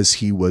because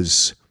she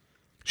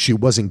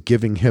wasn't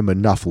giving him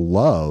enough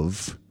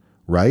love.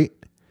 Right.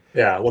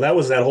 Yeah. Well, that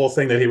was that whole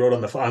thing that he wrote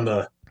on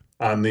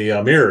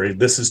the mirror.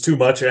 This is too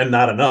much and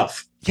not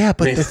enough. Yeah.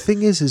 But the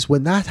thing is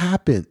when that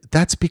happened,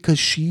 that's because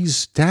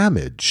she's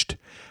damaged.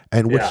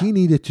 And what he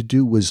needed to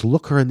do was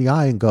look her in the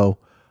eye and go,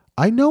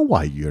 I know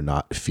why you're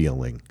not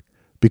feeling,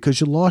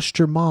 because you lost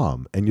your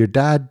mom and your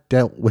dad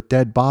dealt with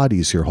dead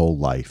bodies your whole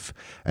life.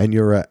 And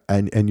you're a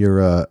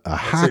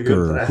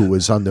hacker who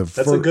was on the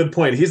That's a good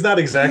point. He's not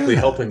exactly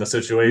helping the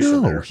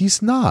situation. No,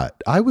 he's not.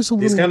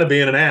 He's kind of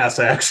being an ass,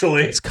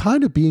 actually. He's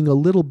kind of being a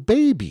little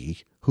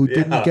baby who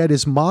didn't get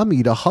his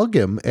mommy to hug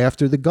him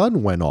after the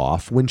gun went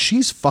off, when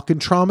she's fucking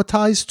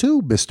traumatized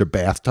too, Mr.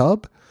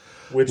 Bathtub.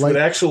 Which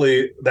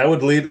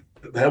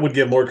that would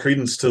give more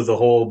credence to the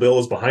whole Bill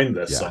is behind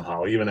this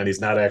somehow, even and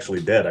he's not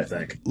actually dead, I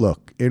think.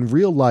 Look, in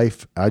real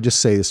life, I just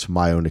say this from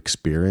my own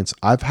experience.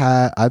 I've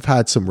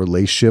had some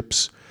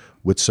relationships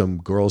with some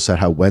girls that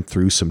have went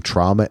through some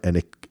trauma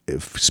and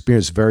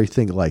experienced very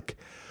thing like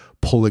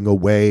pulling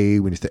away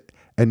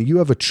and you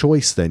have a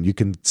choice. Then you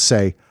can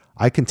say,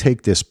 I can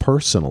take this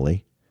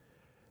personally,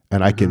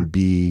 and I can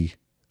be,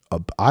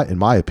 in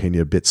my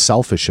opinion, a bit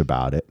selfish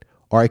about it,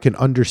 or I can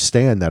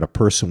understand that a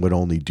person would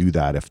only do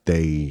that if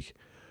they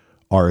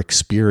are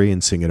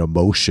experiencing an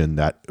emotion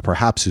that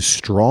perhaps is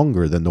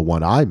stronger than the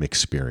one I'm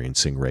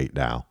experiencing right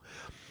now.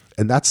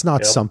 And that's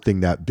not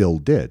something that Bill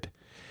did.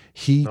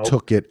 He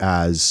took it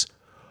as,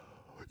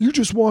 you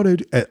just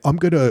wanted, I'm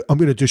going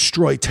to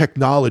destroy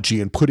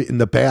technology and put it in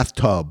the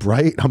bathtub,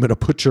 right? I'm going to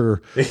put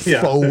your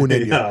phone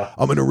in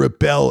I'm going to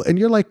rebel. And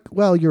you're like,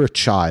 well, you're a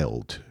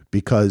child,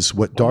 because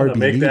what Darby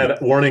make needed,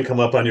 that warning come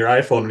up on your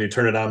iPhone when you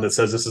turn it on that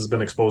says this has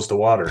been exposed to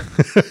water.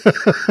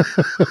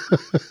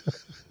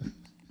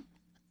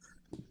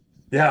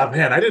 Yeah,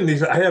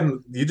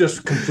 man, you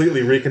just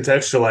completely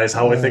recontextualized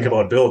how I think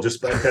about Bill,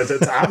 just because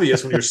it's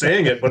obvious when you're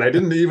saying it, but I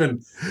didn't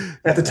even,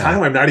 at the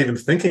time, I'm not even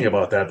thinking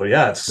about that, but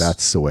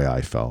that's the way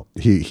I felt.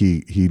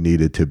 He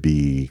needed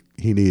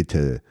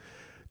to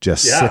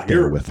just sit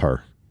there with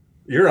her.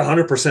 You're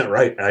 100%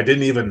 right. I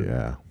didn't even.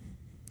 Yeah.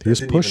 He was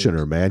pushing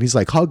her, man. He's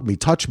like, hug me,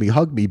 touch me,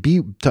 hug me.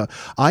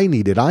 I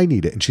need it.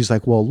 And she's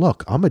like, well,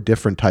 look, I'm a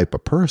different type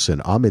of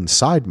person. I'm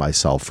inside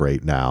myself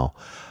right now.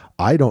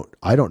 I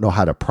don't know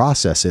how to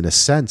process. In a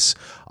sense,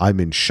 I'm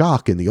in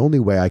shock. And the only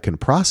way I can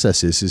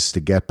process is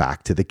to get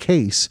back to the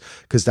case,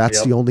 because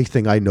that's the only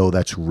thing I know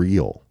that's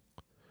real.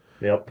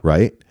 Yep.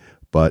 Right.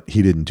 But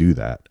he didn't do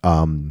that.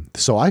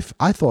 So I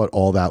thought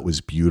all that was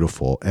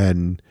beautiful.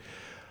 And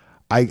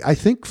I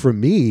think for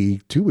me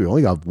too, we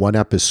only have one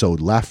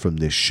episode left from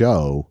this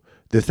show.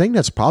 The thing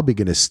that's probably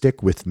going to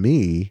stick with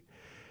me,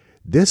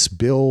 this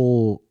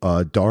Bill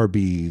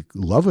Darby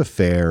love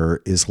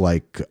affair is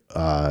like,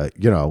 a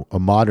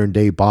modern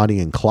day Bonnie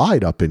and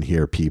Clyde up in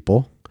here,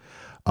 people.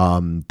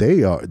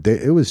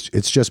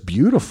 It's just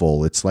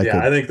beautiful. It's like,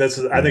 I think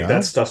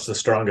that stuff's the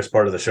strongest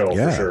part of the show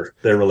for sure.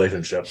 Their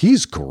relationship.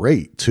 He's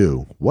great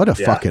too. What a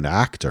fucking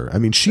actor. I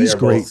mean, she's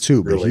great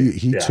too, but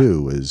he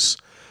too is,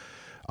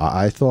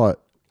 I thought,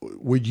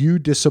 were you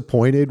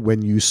disappointed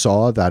when you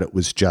saw that it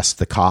was just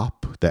the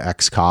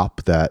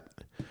ex-cop that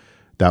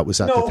was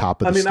at the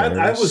top of the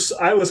stairs?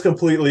 I was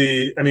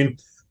completely,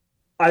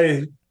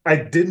 I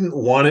didn't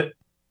want it.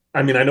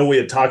 I know we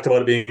had talked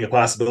about it being a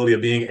possibility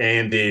of being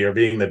Andy or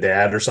being the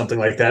dad or something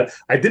like that.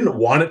 I didn't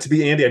want it to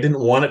be Andy. I didn't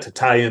want it to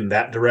tie in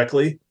that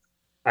directly.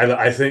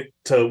 I think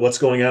to what's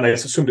going on, I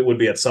assumed it would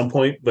be at some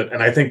point,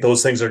 and I think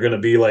those things are going to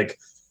be like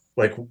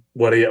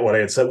what I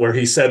had said, where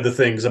he said the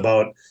things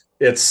about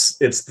it's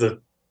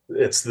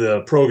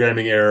the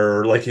programming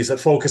error, like he said,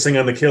 focusing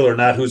on the killer,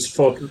 not you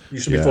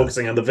should be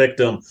focusing on the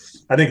victim.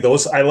 I think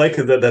I like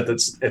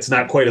that it's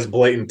not quite as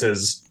blatant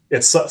as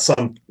it's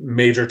some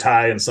major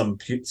tie and so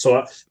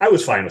I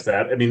was fine with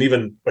that.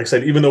 Even like I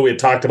said, even though we had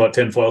talked about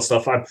tinfoil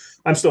stuff,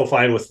 I'm still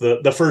fine with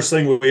the first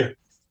thing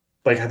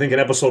I think in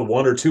episode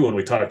 1 or 2 when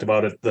we talked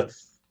about it,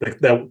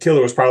 that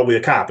killer was probably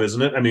a cop,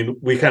 isn't it? I mean,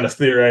 we kind of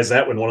theorized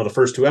that in one of the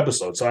first 2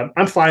 episodes. So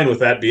I'm fine with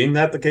that being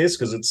the case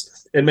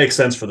because it makes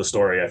sense for the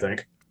story, I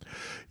think.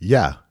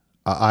 Yeah,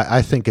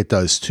 I think it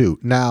does too.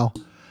 Now,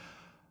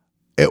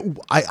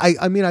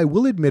 I mean, I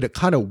will admit it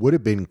kind of would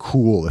have been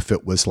cool if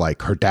it was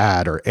like her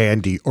dad or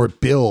Andy or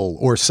Bill,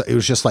 or it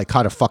was just like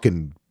kind of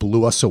fucking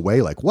blew us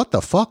away. Like, what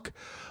the fuck?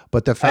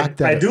 But the fact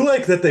that I do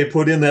like that they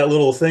put in that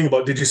little thing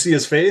about, did you see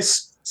his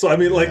face? So, I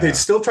mean, like they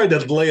still tried to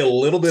lay a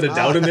little bit of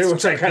doubt in there,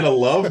 which I kind of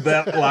love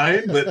that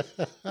line. But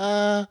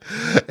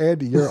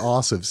Andy, you're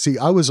awesome. See,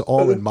 I was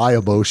all in my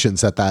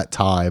emotions at that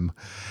time.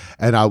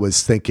 And I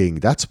was thinking,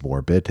 that's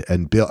morbid.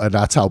 And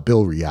that's how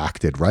Bill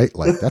reacted, right?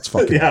 Like, that's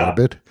fucking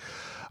morbid.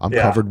 I'm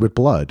covered with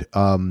blood.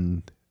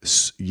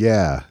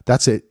 Yeah,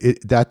 that's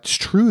it. That's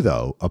true,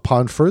 though.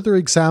 Upon further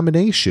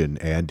examination,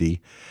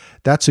 Andy,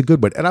 that's a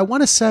good one. And I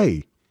want to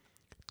say,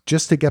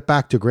 just to get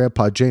back to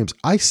Grandpa James,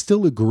 I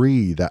still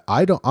agree that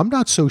I'm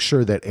not so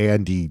sure that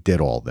Andy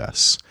did all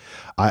this.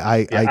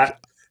 I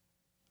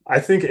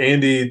think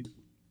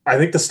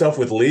the stuff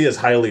with Lee is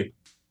highly,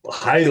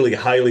 highly,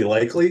 highly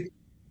likely,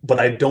 but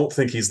I don't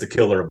think he's the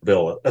killer of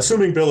Bill.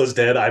 Assuming Bill is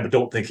dead, I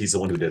don't think he's the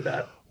one who did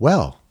that.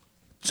 Well,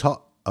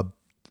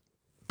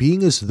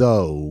 being as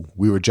though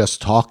we were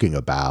just talking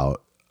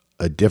about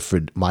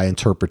my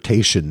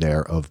interpretation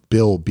there of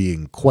Bill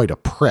being quite a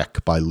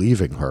prick by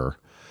leaving her.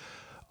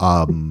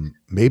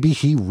 Maybe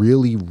he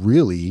really,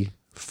 really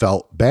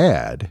felt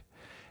bad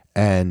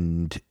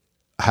and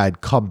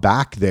had come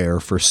back there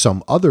for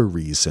some other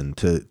reason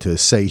to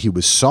say he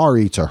was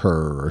sorry to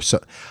her or so.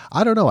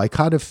 I don't know. I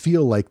kind of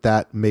feel like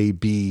that may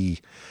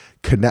be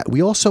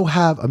we also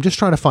have, I'm just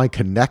trying to find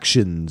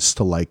connections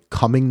to like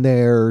coming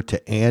there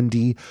to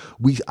Andy.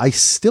 I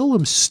still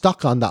am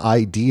stuck on the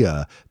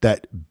idea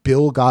that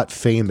Bill got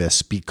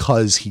famous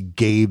because he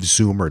gave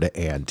Zoomer to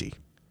Andy.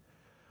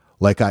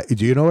 Like,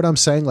 do you know what I'm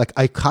saying? Like,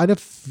 I kind of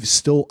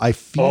I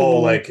feel. Oh,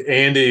 like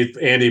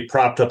Andy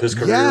propped up his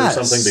career or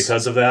something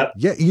because of that?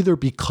 Yeah, either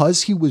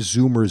because he was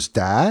Zoomer's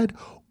dad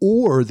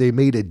or they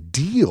made a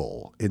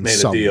deal in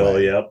some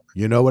way. Yep.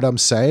 You know what I'm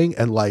saying?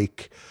 And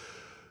like,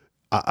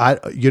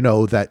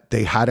 that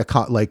they had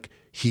like,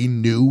 he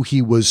knew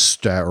he was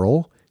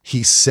sterile.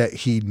 He said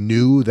he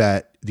knew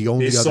that the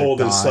only he other sold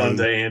guy, his son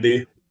to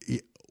Andy.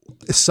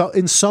 So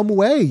in some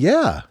way,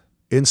 yeah.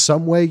 In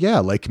some way, yeah.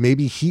 Like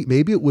maybe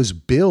it was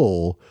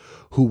Bill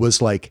who was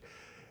like,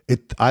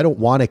 I don't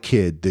want a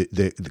kid.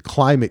 The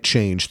climate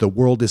change, the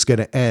world is going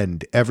to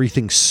end.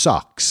 Everything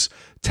sucks.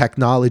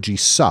 Technology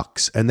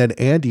sucks. And then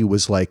Andy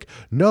was like,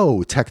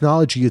 no,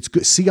 technology, it's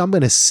good. See, I'm going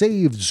to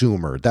save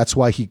Zoomer. That's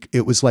why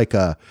it was like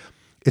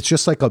it's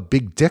just like a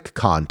big dick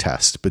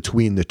contest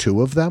between the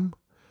two of them,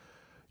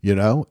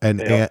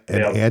 and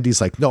Andy's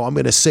like, no, I'm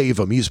going to save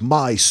him. He's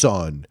my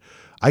son.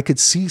 I could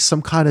see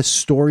some kind of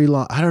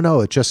storyline. I don't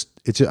know. I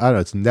don't know.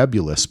 It's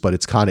nebulous, but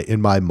it's kind of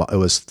in my mind. I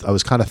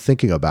was kind of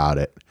thinking about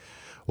it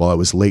while I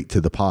was late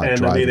to the pod.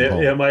 And I mean,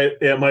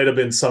 it might have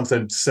been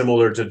something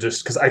similar to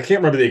just because I can't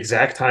remember the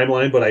exact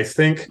timeline, but I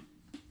think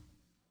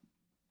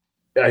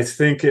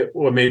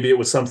maybe it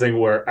was something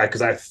where I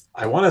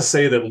want to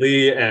say that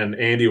Lee and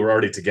Andy were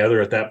already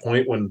together at that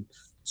point when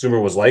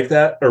Zoomer was like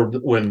that, or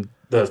when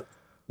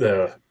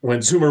when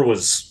Zoomer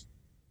was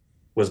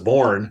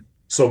born.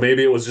 So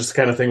maybe it was just the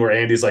kind of thing where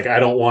Andy's like, I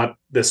don't want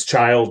a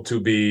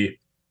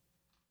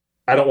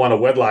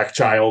wedlock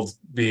child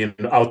being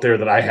out there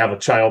that I have a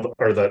child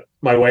or that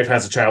my wife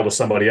has a child with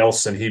somebody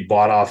else. And he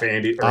bought off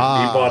he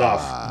bought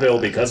off Bill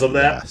because of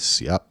that.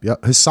 Yes.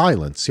 Yep. His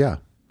silence. Yeah.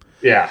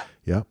 Yeah.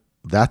 Yep.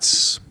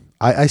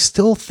 I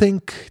still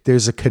think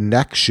there's a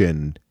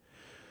connection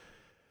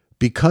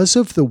because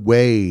of the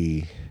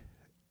way,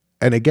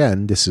 and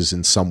again, this is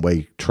in some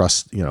way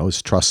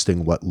is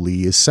trusting what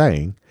Lee is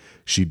saying.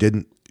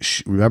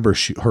 Remember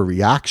her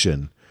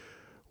reaction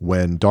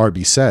when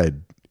Darby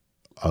said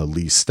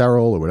Lee's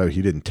sterile or whatever.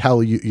 He didn't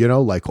tell you,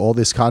 like all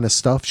this kind of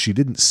stuff. She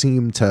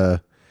seemed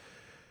to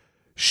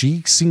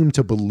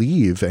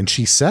believe, and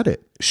she said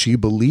it. She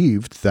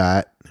believed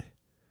that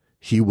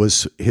he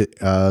was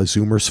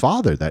Zoomer's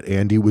father, that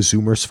Andy was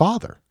Zoomer's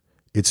father.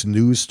 It's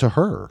news to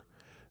her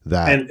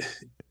that,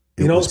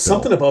 and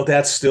something about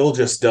that still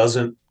just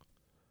doesn't.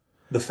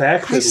 The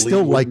fact that I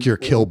still like your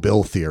Kill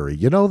Bill theory.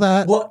 You know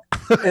that? Well,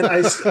 and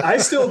I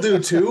still do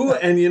too.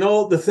 And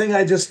the thing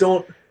I just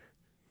don't.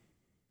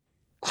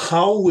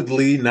 How would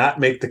Lee not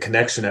make the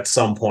connection at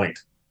some point?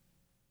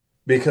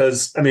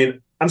 Because I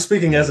mean, I'm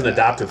speaking as an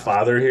adoptive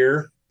father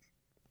here,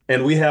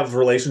 and we have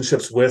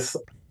relationships with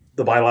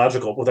our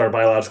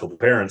biological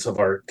parents of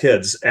our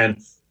kids, and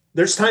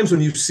there's times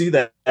when you see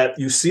that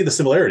you see the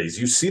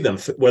similarities, you see them,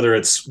 whether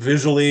it's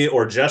visually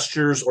or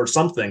gestures or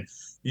something.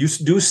 You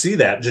do see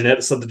that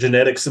the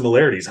genetic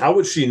similarities. How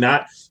would she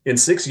not, in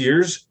 6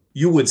 years,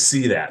 you would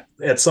see that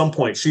at some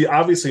point. She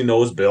obviously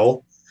knows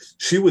Bill.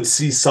 She would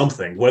see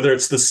something, whether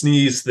it's the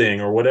sneeze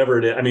thing or whatever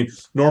it is. I mean,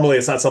 normally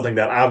it's not something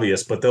that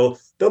obvious, but there'll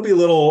be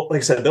little, like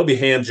I said, there'll be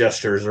hand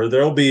gestures or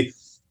there'll be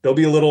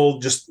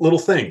little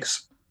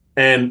things.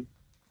 And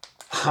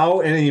how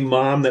any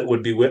mom that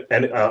would be with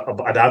an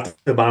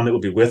adoptive mom that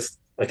would be with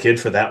a kid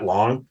for that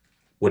long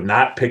would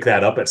not pick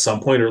that up at some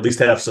point, or at least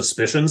have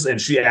suspicions.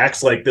 And she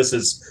acts like this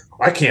is,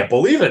 I can't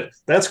believe it.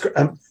 That's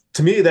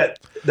to me that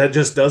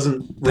just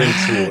doesn't ring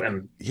true.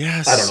 And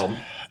yes, I don't know,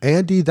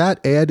 Andy,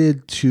 that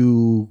added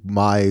to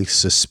my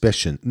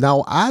suspicion.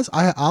 Now,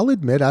 I'll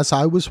admit, as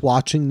I was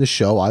watching the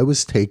show, I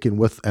was taken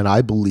with, and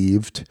I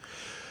believed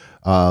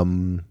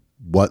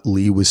what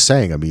Lee was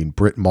saying. I mean,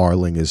 Britt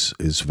Marling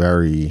is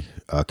very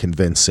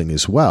convincing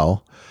as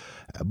well.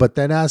 But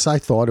then as I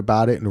thought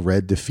about it and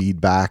read the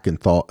feedback and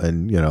thought,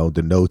 and, you know,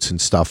 the notes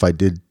and stuff, I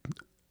did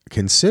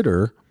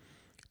consider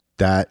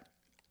that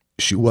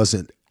she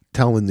wasn't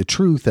telling the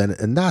truth.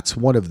 And that's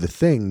one of the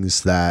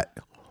things that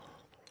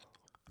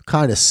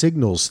kind of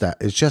signals that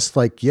it's just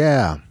like,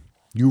 yeah,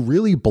 you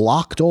really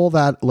blocked all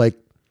that. Like,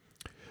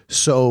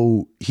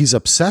 so he's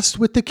obsessed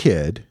with the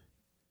kid.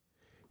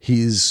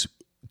 He's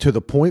to the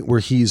point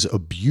where he's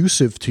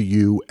abusive to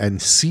you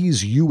and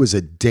sees you as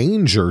a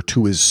danger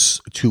to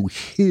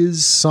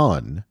his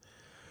son.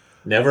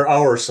 Never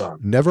our son.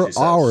 Never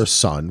our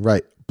son,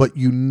 right? But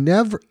you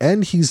never,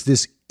 and he's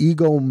this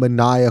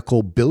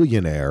egomaniacal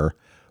billionaire,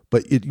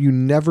 but you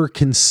never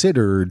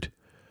considered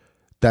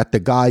that the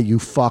guy you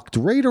fucked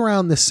right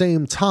around the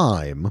same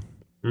time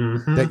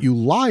that you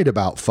lied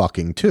about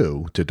fucking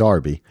to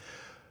Darby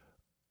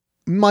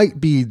might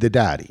be the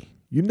daddy.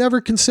 You never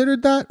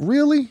considered that?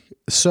 Really?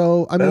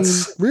 So, I mean,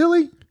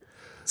 really?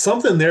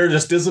 Something there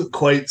just doesn't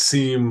quite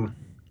seem,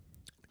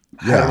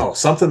 I don't know,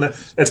 something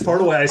that's part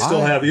of why I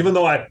still have, even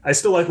though I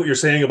still like what you're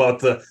saying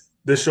about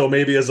this show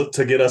maybe is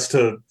to get us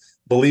to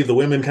believe the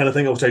women kind of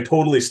thing, which I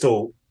totally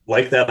still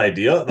like that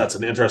idea. That's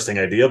an interesting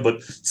idea,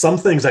 but some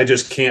things I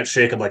just can't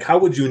shake. I'm like, how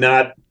would you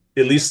not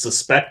at least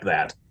suspect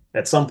that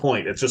at some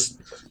point? It's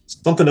just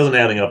something doesn't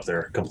adding up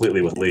there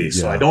completely with Lee.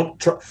 So I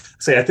don't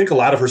say, I think a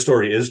lot of her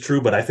story is true,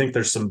 but I think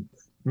there's some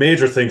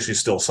major things she's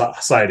still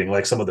citing,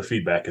 like some of the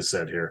feedback is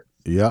said here.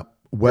 Yep.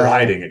 Well, or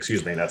hiding,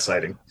 excuse me, not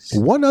citing.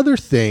 One other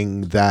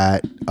thing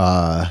that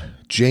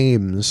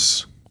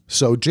James,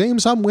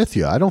 I'm with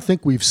you. I don't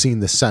think we've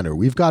seen the center.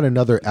 We've got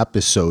another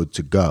episode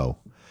to go,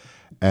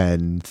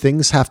 and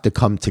things have to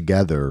come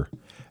together.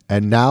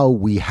 And now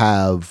we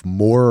have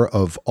more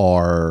of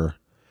our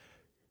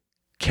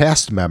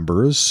cast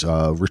members,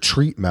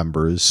 retreat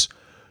members,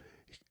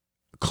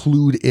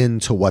 clued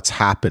into what's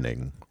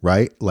happening,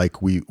 right?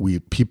 Like we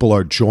people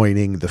are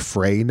joining the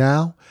fray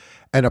now.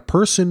 And a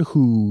person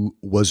who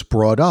was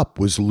brought up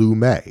was Lu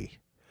Mei.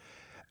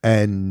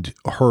 And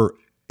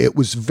it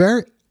was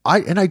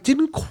I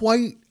didn't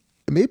quite,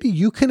 maybe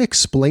you can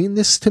explain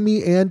this to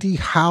me, Andy,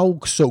 how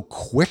so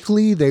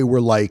quickly they were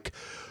like,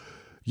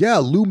 yeah,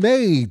 Lu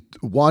Mei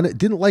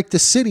didn't like the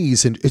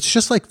cities. And it's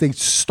just like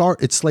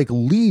it's like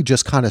Lee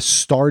just kind of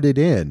started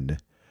in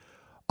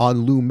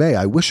on Lu Mei.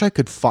 I wish I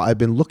could I've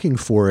been looking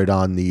for it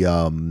on the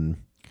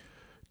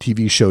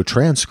TV show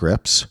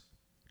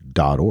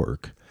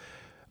transcripts.org.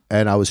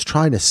 And I was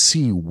trying to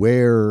see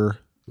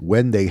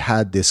when they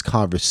had this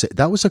conversation.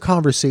 That was a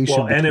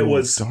conversation between it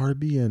was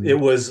Darby and it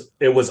was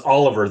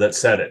Oliver that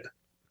said it.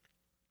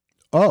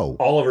 Oh,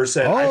 Oliver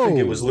said, I think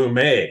it was Lu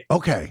Mei.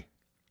 Okay.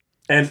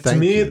 And to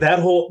me, that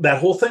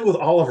whole thing with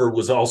Oliver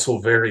was also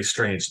very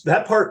strange.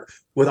 That part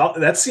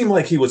that seemed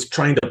like he was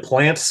trying to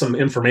plant some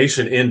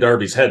information in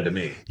Darby's head to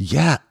me.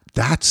 Yeah,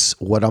 that's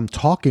what I'm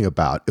talking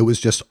about. It was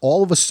just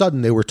all of a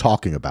sudden they were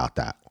talking about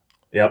that.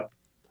 Yep.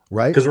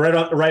 Right. Because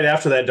right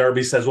after that,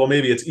 Darby says, well,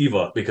 maybe it's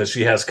Eva because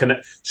she has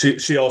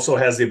she also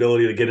has the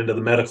ability to get into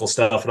the medical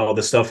stuff and all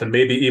this stuff. And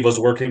maybe Eva's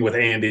working with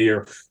Andy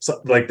or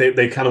like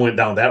they kind of went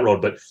down that road.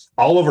 But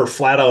Oliver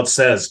flat out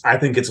says, I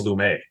think it's Lu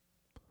Mei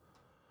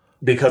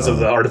because of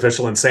the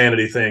artificial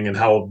insanity thing and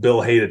how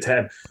Bill hated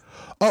Ted.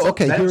 Oh,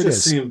 okay. Here it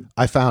is.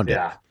 I found it.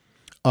 Yeah.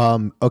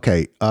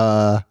 Okay.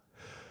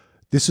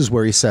 This is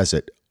where he says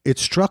it. It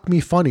struck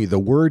me funny, the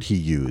word he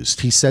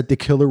used. He said the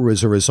killer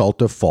was a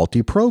result of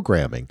faulty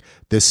programming.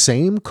 The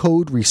same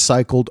code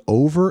recycled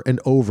over and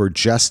over,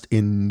 just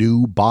in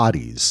new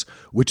bodies,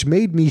 which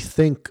made me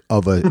think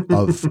of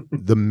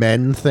the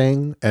men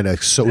thing and a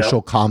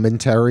social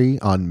commentary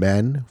on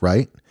men,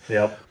 right?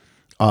 Yep.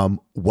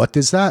 What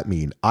does that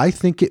mean? I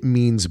think it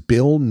means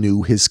Bill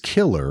knew his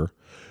killer,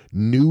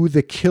 knew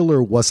the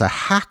killer was a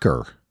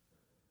hacker,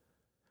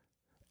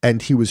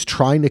 and he was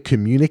trying to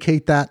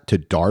communicate that to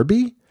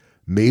Darby.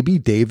 Maybe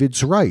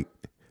David's right.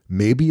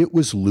 Maybe it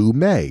was Lu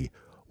Mei.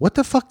 What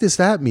the fuck does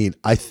that mean?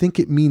 I think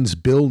it means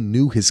Bill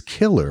knew his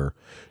killer.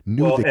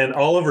 And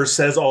Oliver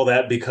says all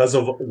that because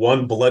of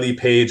one bloody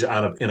page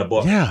in a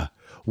book. Yeah.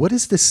 What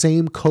does the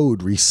same code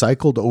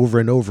recycled over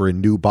and over in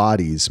new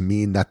bodies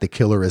mean that the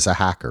killer is a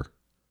hacker?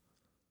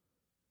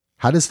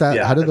 How does that?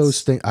 How do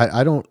those things?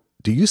 I don't.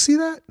 Do you see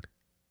that?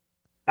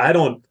 I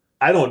don't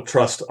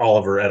trust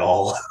Oliver at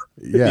all.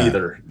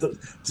 Either.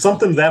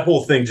 That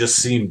whole thing just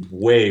seemed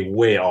way,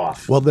 way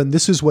off. Well, then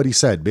this is what he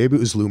said. Maybe it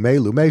was Lu Mei.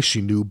 Lu Mei, she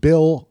knew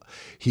Bill.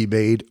 He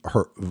made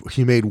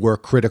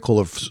work critical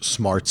of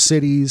smart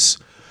cities.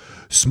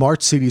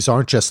 Smart cities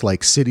aren't just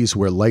like cities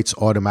where lights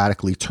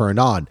automatically turn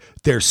on.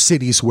 They're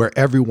cities where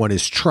everyone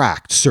is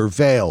tracked,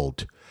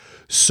 surveilled.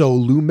 So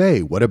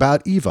Lumet, what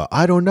about Eva?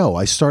 I don't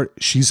know.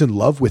 She's in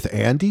love with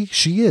Andy?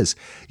 She is.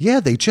 Yeah,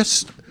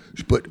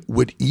 but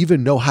would Eva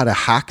know how to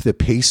hack the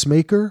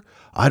pacemaker?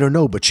 I don't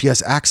know, but she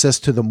has access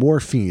to the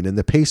morphine and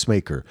the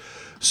pacemaker.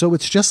 So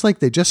it's just like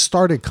they just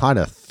started kind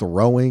of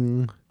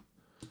throwing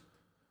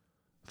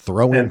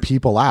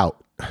people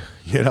out.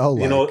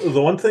 The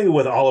one thing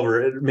with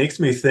Oliver, it makes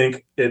me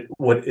think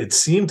it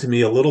seemed to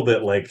me a little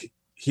bit like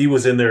he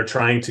was in there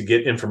trying to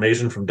get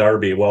information from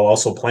Darby while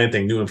also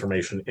planting new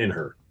information in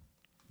her.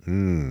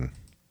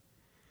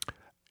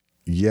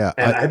 Yeah.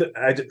 And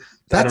I don't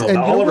know. The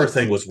Oliver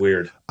thing was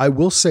weird. I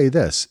will say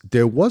this.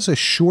 There was a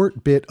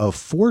short bit of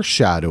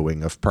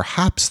foreshadowing of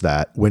perhaps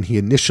that when he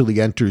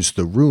initially enters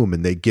the room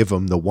and they give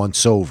him the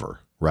once over,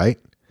 right?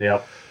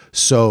 Yeah.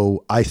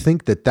 So I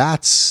think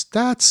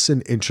that's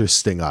an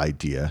interesting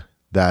idea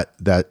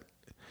that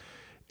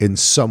in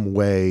some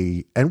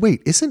way, and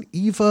wait, isn't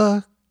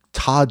Eva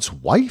Todd's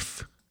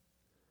wife?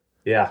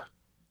 Yeah.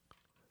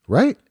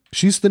 Right?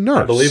 She's the nurse.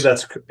 I believe I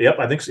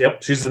think so.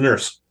 Yep. She's the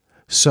nurse.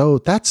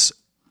 So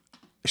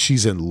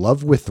she's in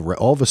love with,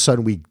 all of a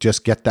sudden we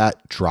just get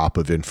that drop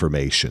of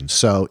information.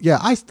 So yeah,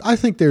 I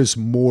think there's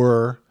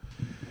more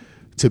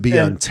to be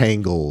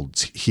untangled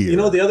here.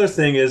 The other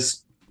thing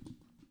is,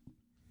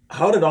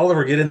 how did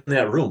Oliver get in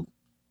that room?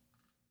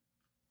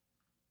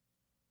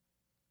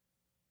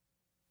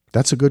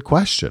 That's a good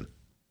question.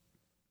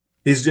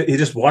 He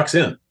just walks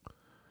in.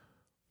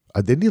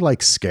 Didn't he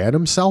scan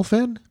himself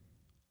in?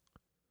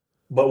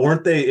 But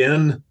weren't they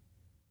in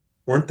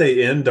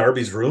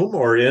Darby's room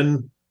or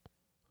in?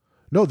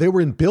 No, they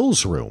were in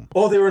Bill's room.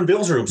 Oh, they were in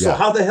Bill's room. So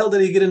how the hell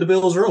did he get into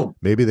Bill's room?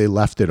 Maybe they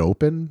left it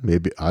open.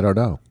 Maybe, I don't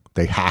know.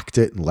 They hacked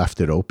it and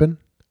left it open.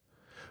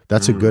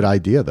 That's a good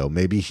idea, though.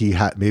 Maybe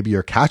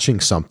you're catching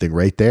something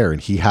right there,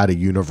 and he had a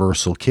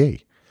universal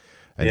key,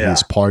 and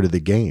he's part of the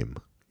game.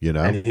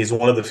 And he's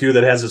one of the few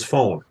that has his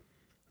phone.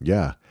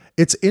 Yeah,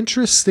 it's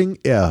interesting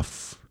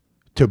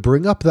to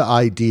bring up the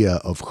idea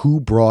of who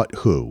brought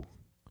who,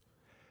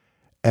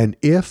 and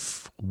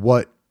if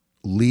what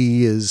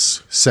Lee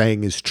is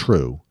saying is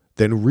true,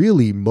 then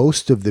really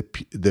most of the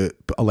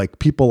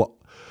people,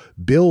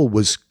 Bill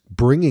was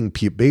bringing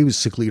people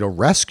basically to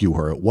rescue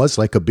her. It was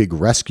like a big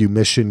rescue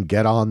mission.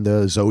 Get on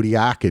the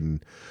Zodiac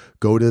and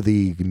go to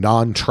the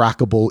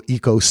non-trackable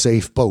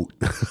eco-safe boat,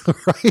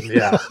 right?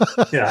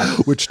 Yeah.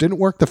 Which didn't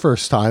work the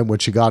first time when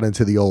she got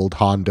into the old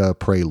Honda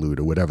Prelude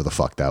or whatever the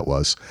fuck that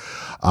was.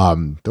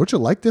 Don't you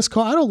like this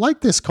car? I don't like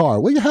this car.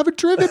 Well, you haven't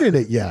driven in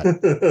it yet.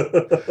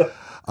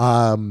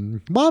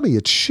 Mommy,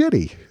 it's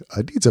shitty.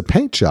 It needs a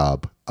paint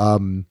job.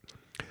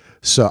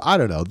 So I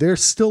don't know.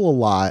 There's still a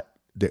lot.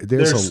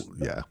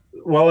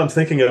 Well, I'm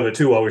thinking of it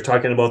too while we're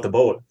talking about the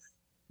boat.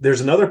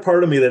 There's another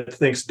part of me that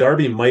thinks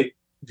Darby might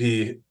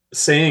be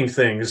saying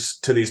things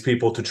to these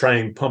people to try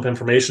and pump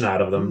information out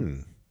of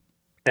them.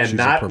 And she's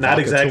not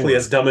exactly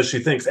as dumb as she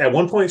thinks. At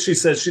one point she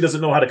says she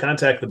doesn't know how to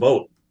contact the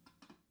boat.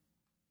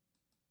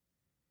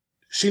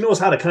 She knows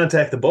how to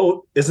contact the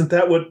boat. Isn't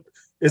that what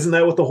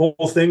the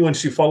whole thing when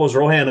she follows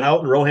Rohan out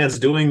and Rohan's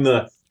doing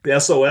the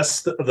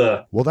SOS?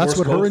 Well, that's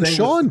what her and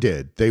Sean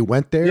did. They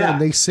went there and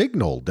they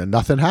signaled and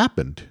nothing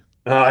happened.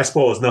 I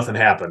suppose nothing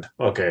happened.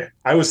 Okay.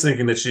 I was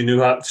thinking that she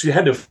knew how. She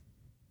had to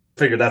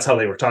figure that's how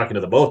they were talking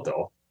to the boat,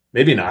 though.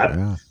 Maybe not.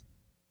 Yeah.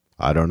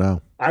 I don't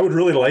know. I would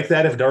really like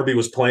that if Darby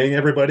was playing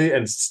everybody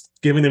and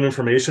giving them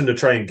information to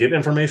try and get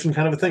information,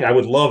 kind of a thing. I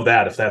would love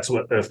that if that's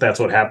what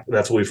happened.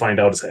 That's what we find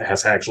out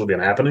has actually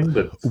been happening.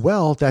 But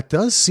that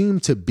does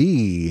seem to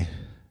be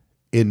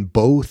in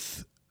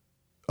both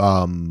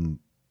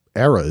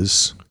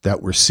eras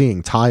that we're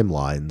seeing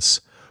timelines.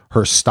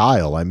 Her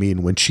style. I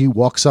mean, when she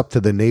walks up to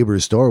the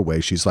neighbor's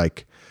doorway, she's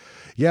like,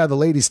 yeah, the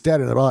lady's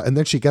dead. And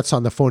then she gets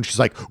on the phone. She's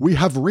like, we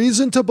have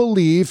reason to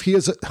believe he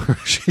is.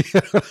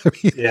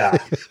 Yeah.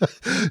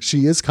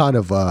 She is kind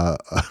of,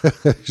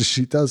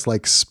 she does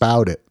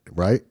spout it.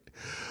 Right.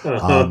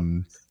 Uh-huh.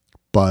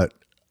 But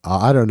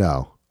I don't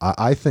know.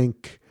 I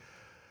think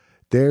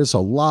there's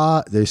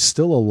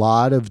still a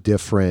lot of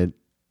different.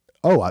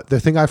 Oh, the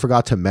thing I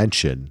forgot to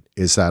mention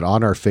is that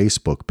on our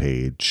Facebook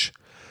page,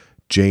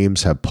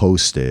 James had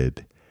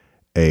posted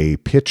a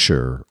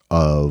picture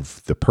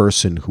of the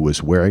person who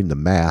was wearing the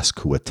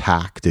mask who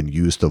attacked and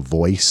used a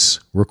voice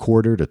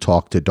recorder to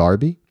talk to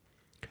Darby.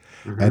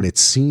 Mm-hmm. And it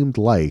seemed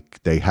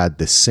like they had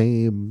the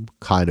same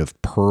kind of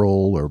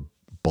pearl or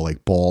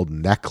bald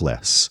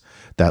necklace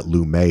that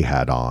Lumet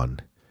had on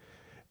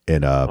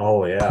in a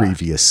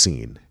previous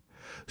scene.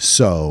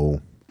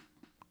 So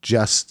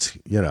just,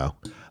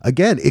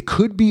 again, it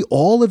could be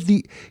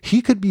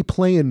he could be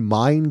playing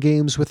mind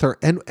games with her.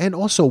 And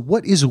also,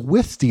 what is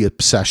with the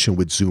obsession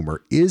with Zoomer?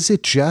 Is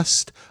it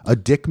just a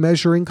dick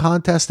measuring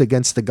contest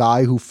against the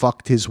guy who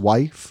fucked his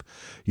wife?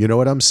 You know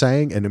what I'm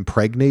saying? And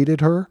impregnated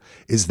her?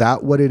 Is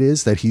that what it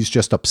is? That he's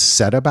just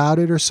upset about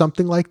it or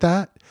something like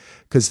that?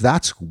 Because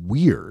that's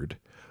weird.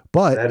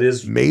 But that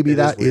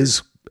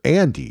is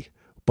Andy.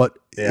 But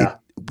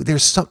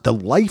there's the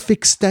life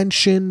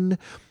extension,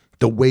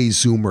 the way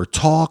Zoomer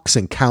talks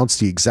and counts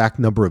the exact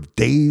number of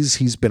days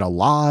he's been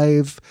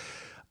alive.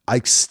 I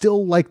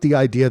still like the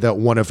idea that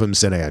one of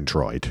them's an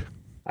android.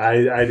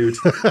 I do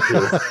too.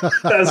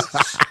 I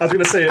was going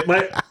to say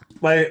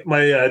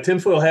my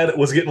tinfoil hat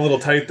was getting a little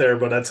tight there,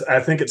 but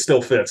I think it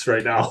still fits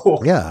right now.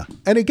 Yeah.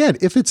 And again,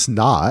 if it's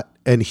not,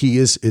 and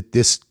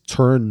this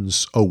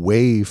turns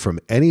away from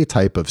any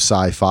type of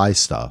sci-fi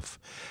stuff,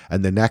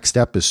 and the next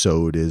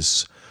episode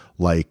is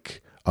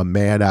like a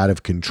man out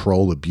of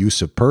control,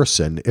 abusive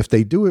person, if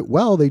they do it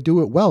well, they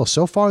do it well.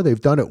 So far,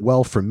 they've done it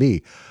well for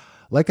me.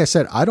 Like I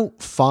said, I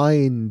don't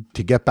find,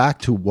 to get back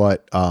to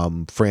what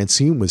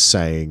Francine was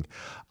saying,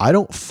 I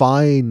don't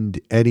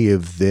find any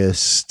of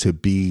this to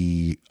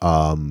be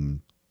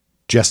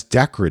just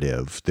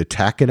decorative, the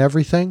tech and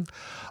everything.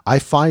 I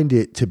find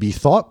it to be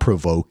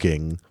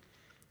thought-provoking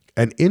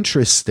and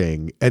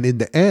interesting. And in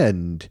the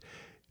end,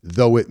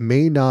 though it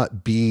may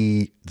not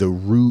be the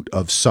root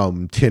of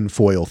some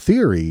tinfoil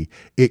theory,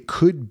 it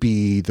could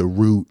be the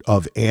root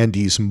of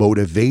Andy's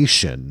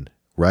motivation,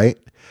 right?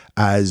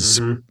 As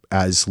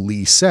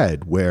Lee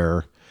said,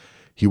 where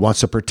he wants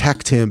to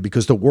protect him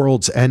because the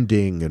world's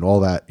ending and all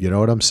that. You know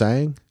what I'm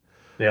saying?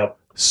 Yep.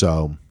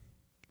 So,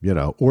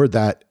 or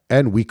that,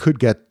 and we could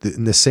get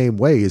in the same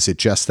way. Is it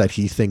just that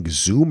he thinks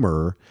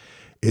Zoomer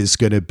is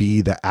going to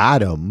be the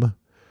Adam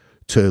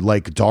to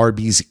like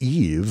Darby's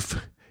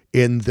Eve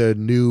in the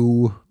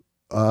new,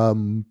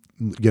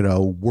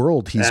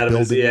 world he's Adam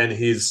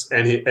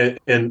building?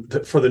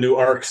 And for the new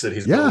arcs that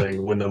he's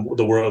building when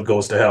the world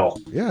goes to hell.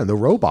 Yeah, and the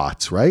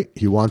robots, right?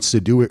 He wants to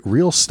do it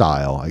real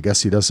style. I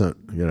guess he doesn't,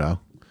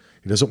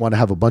 he doesn't want to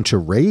have a bunch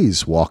of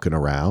Rays walking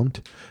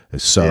around.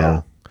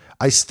 So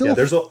I still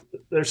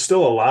there's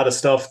still a lot of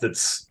stuff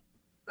that's,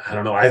 I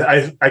don't know.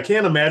 I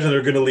can't imagine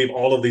they're going to leave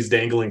all of these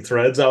dangling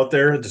threads out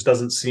there. It just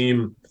doesn't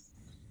seem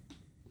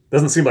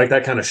like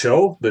that kind of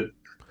show, but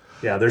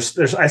yeah, there's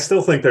I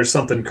still think there's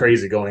something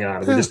crazy going on.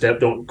 We just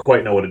don't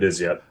quite know what it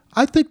is yet.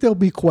 I think there'll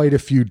be quite a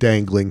few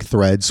dangling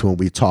threads when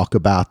we talk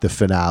about the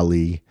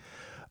finale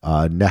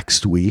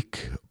next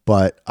week,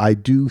 but I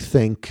do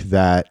think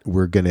that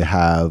we're going to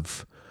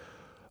have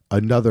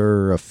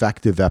another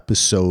effective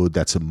episode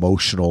that's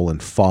emotional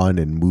and fun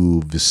and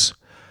moves.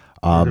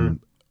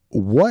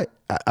 We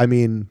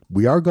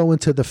are going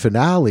to the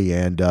finale,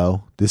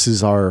 Ando. This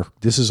is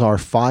our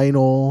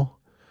final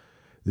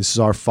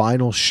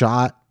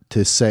shot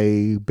to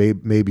say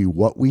maybe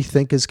what we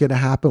think is going to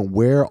happen.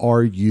 Where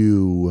are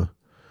you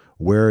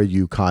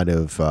kind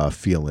of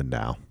feeling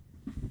now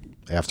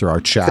after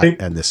our chat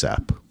and this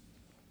app?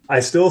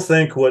 I still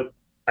think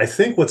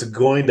what's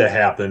going to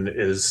happen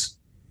is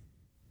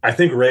I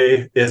think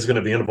Ray is going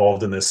to be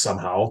involved in this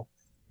somehow.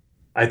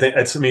 I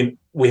don't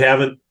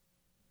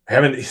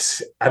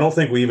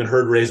think we even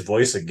heard Ray's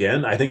voice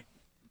again. I think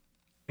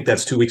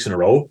that's 2 weeks in a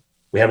row.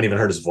 We haven't even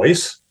heard his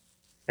voice,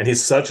 and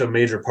he's such a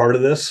major part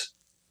of this.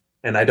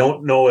 And I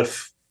don't know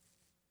if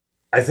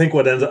I think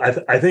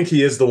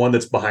he is the one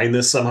that's behind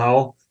this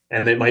somehow.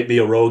 And it might be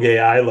a rogue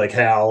AI like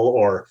Hal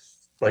or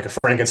like a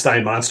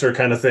Frankenstein monster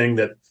kind of thing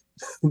that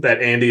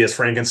Andy is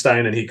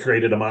Frankenstein and he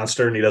created a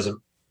monster and he doesn't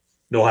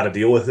know how to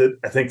deal with it.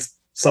 I think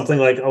something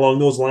like along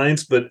those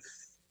lines, but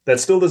that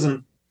still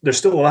doesn't, there's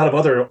still a lot of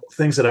other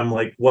things that I'm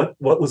like, what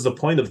was the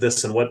point of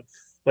this? And what,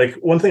 like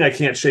one thing I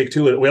can't shake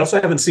too, we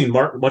also haven't seen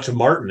much of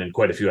Martin in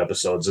quite a few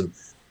episodes. And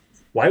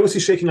why was he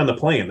shaking on the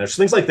plane? There's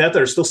things like that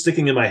are still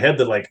sticking in my head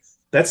that like,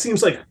 that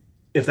seems like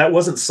if that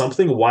wasn't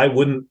something, why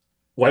would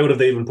have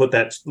they even put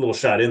that little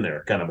shot in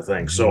there kind of a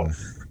thing? So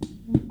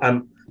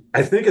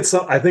I think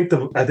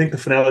the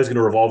finale is going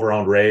to revolve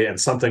around Ray and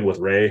something with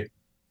Ray.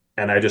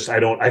 And I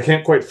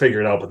can't quite figure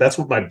it out, but that's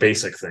what my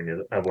basic thing is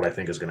of what I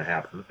think is going to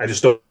happen. I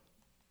just don't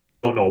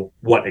know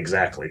what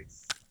exactly.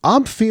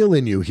 I'm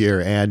feeling you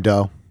here,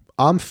 Ando.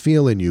 I'm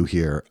feeling you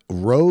here.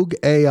 Rogue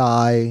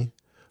AI,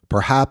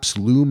 perhaps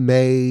Lu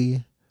Mei's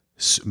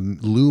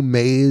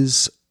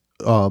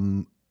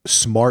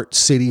smart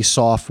city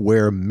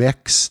software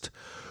mixed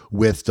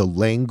with the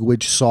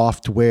language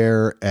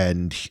software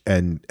and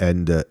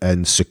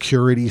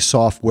security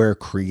software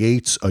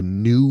creates a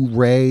new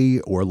Ray,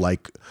 or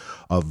like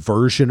a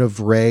version of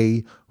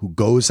Ray who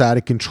goes out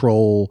of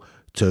control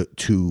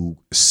to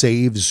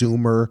save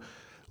Zoomer.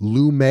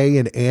 Lu Mei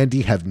and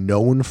Andy have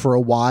known for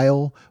a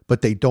while,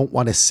 but they don't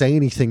want to say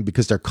anything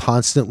because they're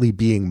constantly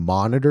being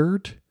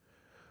monitored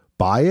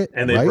by it.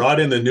 And they brought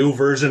in the new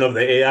version of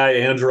the AI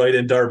android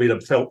in Darby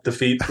to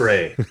defeat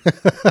Ray.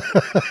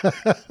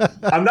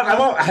 I'm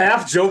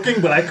half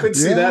joking, but I could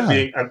see that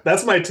being,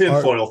 that's my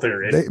tinfoil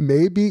theory.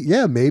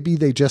 Maybe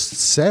they just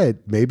said,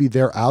 maybe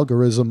their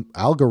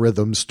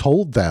algorithms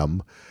told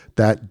them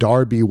that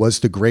Darby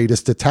was the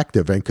greatest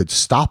detective and could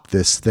stop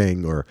this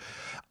thing. Or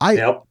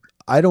I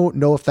don't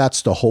know if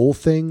that's the whole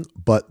thing,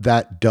 but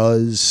that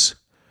does,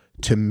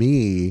 to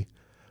me,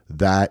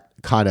 that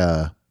kind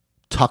of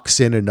tucks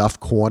in enough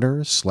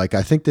corners. Like,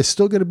 I think there's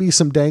still going to be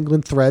some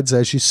dangling threads,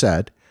 as you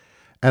said,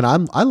 And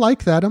I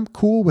like that. I'm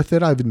cool with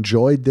it. I've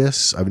enjoyed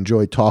this. I've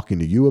enjoyed talking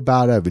to you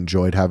about it. I've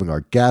enjoyed having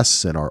our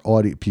guests and our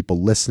audience,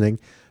 people listening.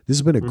 This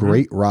has been a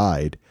great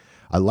ride.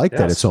 I like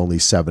that it's only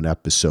 7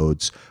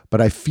 episodes,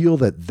 but I feel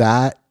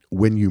that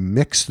when you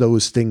mix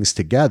those things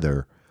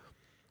together,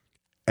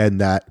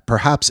 and that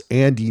perhaps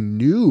Andy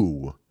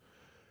knew,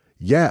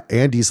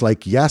 Andy's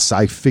like, yes,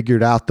 I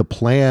figured out the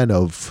plan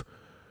of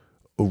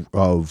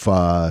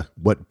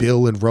what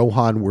Bill and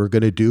Rohan were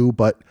going to do,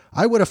 but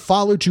I would have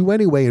followed you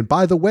anyway. And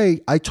by the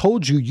way, I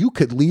told you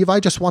could leave.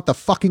 I just want the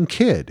fucking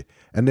kid.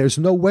 And there's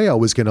no way I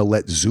was going to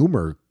let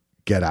Zoomer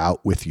get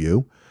out with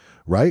you.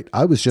 Right.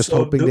 I was just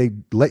hoping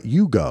they'd let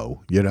you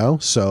go,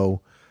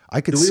 so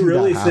I could see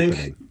that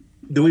happening.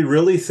 Do we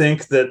really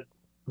think that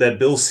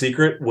Bill's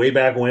secret way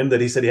back when that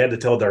he said he had to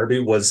tell Darby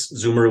was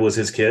Zoomer was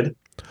his kid?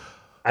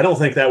 I don't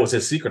think that was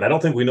his secret. I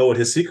don't think we know what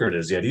his secret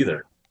is yet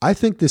either. I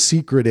think the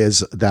secret is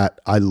that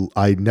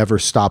I never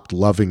stopped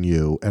loving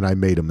you and I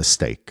made a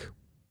mistake.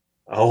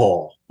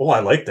 Oh, I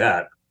like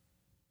that.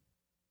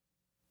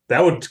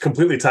 That would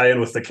completely tie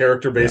in with the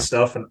character-based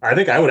stuff. And I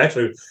think I would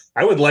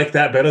like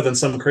that better than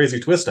some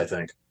crazy twist, I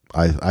think.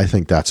 I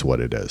think that's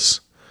what it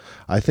is.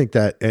 I think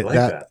that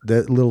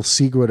little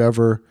secret,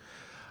 whatever,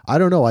 I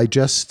don't know.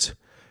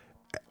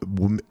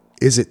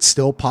 Is it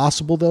still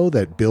possible though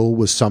that Bill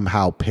was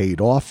somehow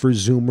paid off for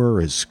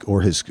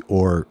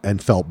Zoomer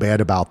and felt bad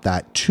about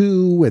that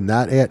too? And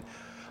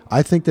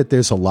I think that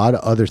there's a lot of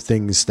other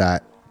things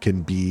that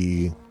can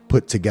be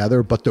put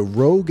together, but the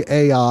rogue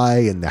AI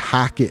and the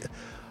hack it,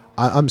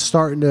 I'm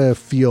starting to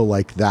feel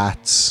like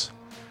that's,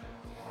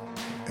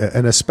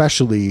 and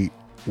especially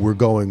we're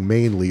going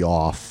mainly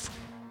off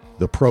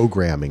the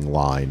programming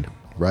line,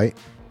 right?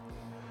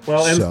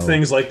 Well, and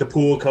things like the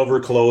pool cover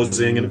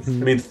closing, and I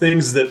mean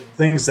things that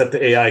the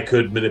AI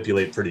could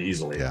manipulate pretty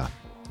easily. Yeah.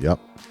 Yep.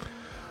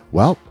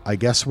 Well, I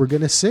guess we're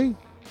gonna see.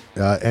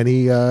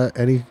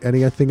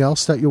 Anything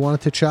else that you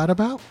wanted to chat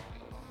about?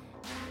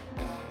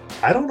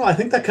 I don't know. I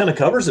think that kind of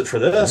covers it for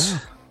this. Yeah,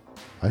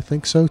 I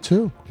think so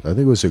too. I think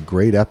it was a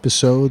great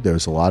episode.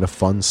 There's a lot of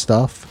fun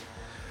stuff.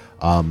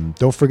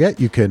 Don't forget,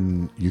 you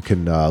can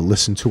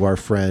listen to our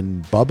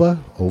friend Bubba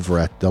over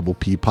at Double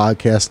P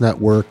Podcast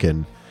Network,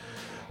 and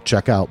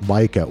check out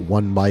Mike at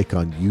One Mike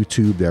on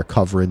YouTube. They're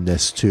covering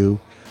this too.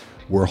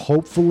 We're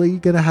hopefully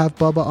going to have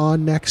Bubba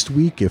on next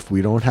week. If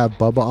we don't have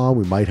Bubba on,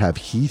 we might have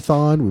Heath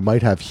on. We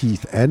might have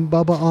Heath and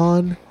Bubba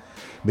on.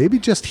 Maybe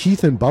just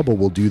Heath and Bubba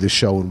will do the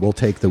show and we'll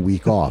take the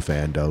week off,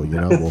 Ando.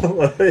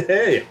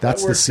 Hey,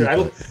 that's the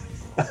secret.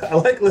 I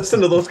like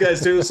listening to those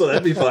guys too, so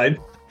that'd be fine.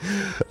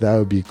 That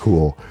would be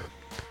cool.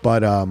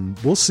 But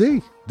we'll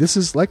see. This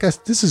is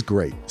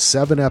great.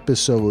 7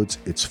 episodes.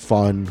 It's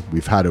fun.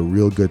 We've had a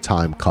real good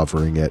time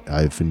covering it.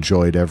 I've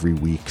enjoyed every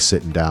week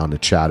sitting down to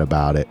chat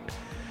about it.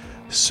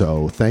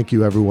 So thank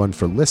you everyone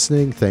for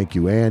listening. Thank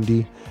you,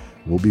 Andy.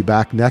 We'll be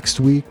back next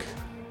week.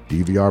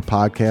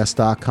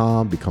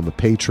 DVRpodcast.com. Become a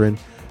patron.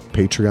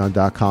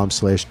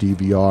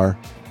 Patreon.com/DVR.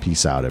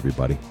 Peace out,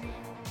 everybody.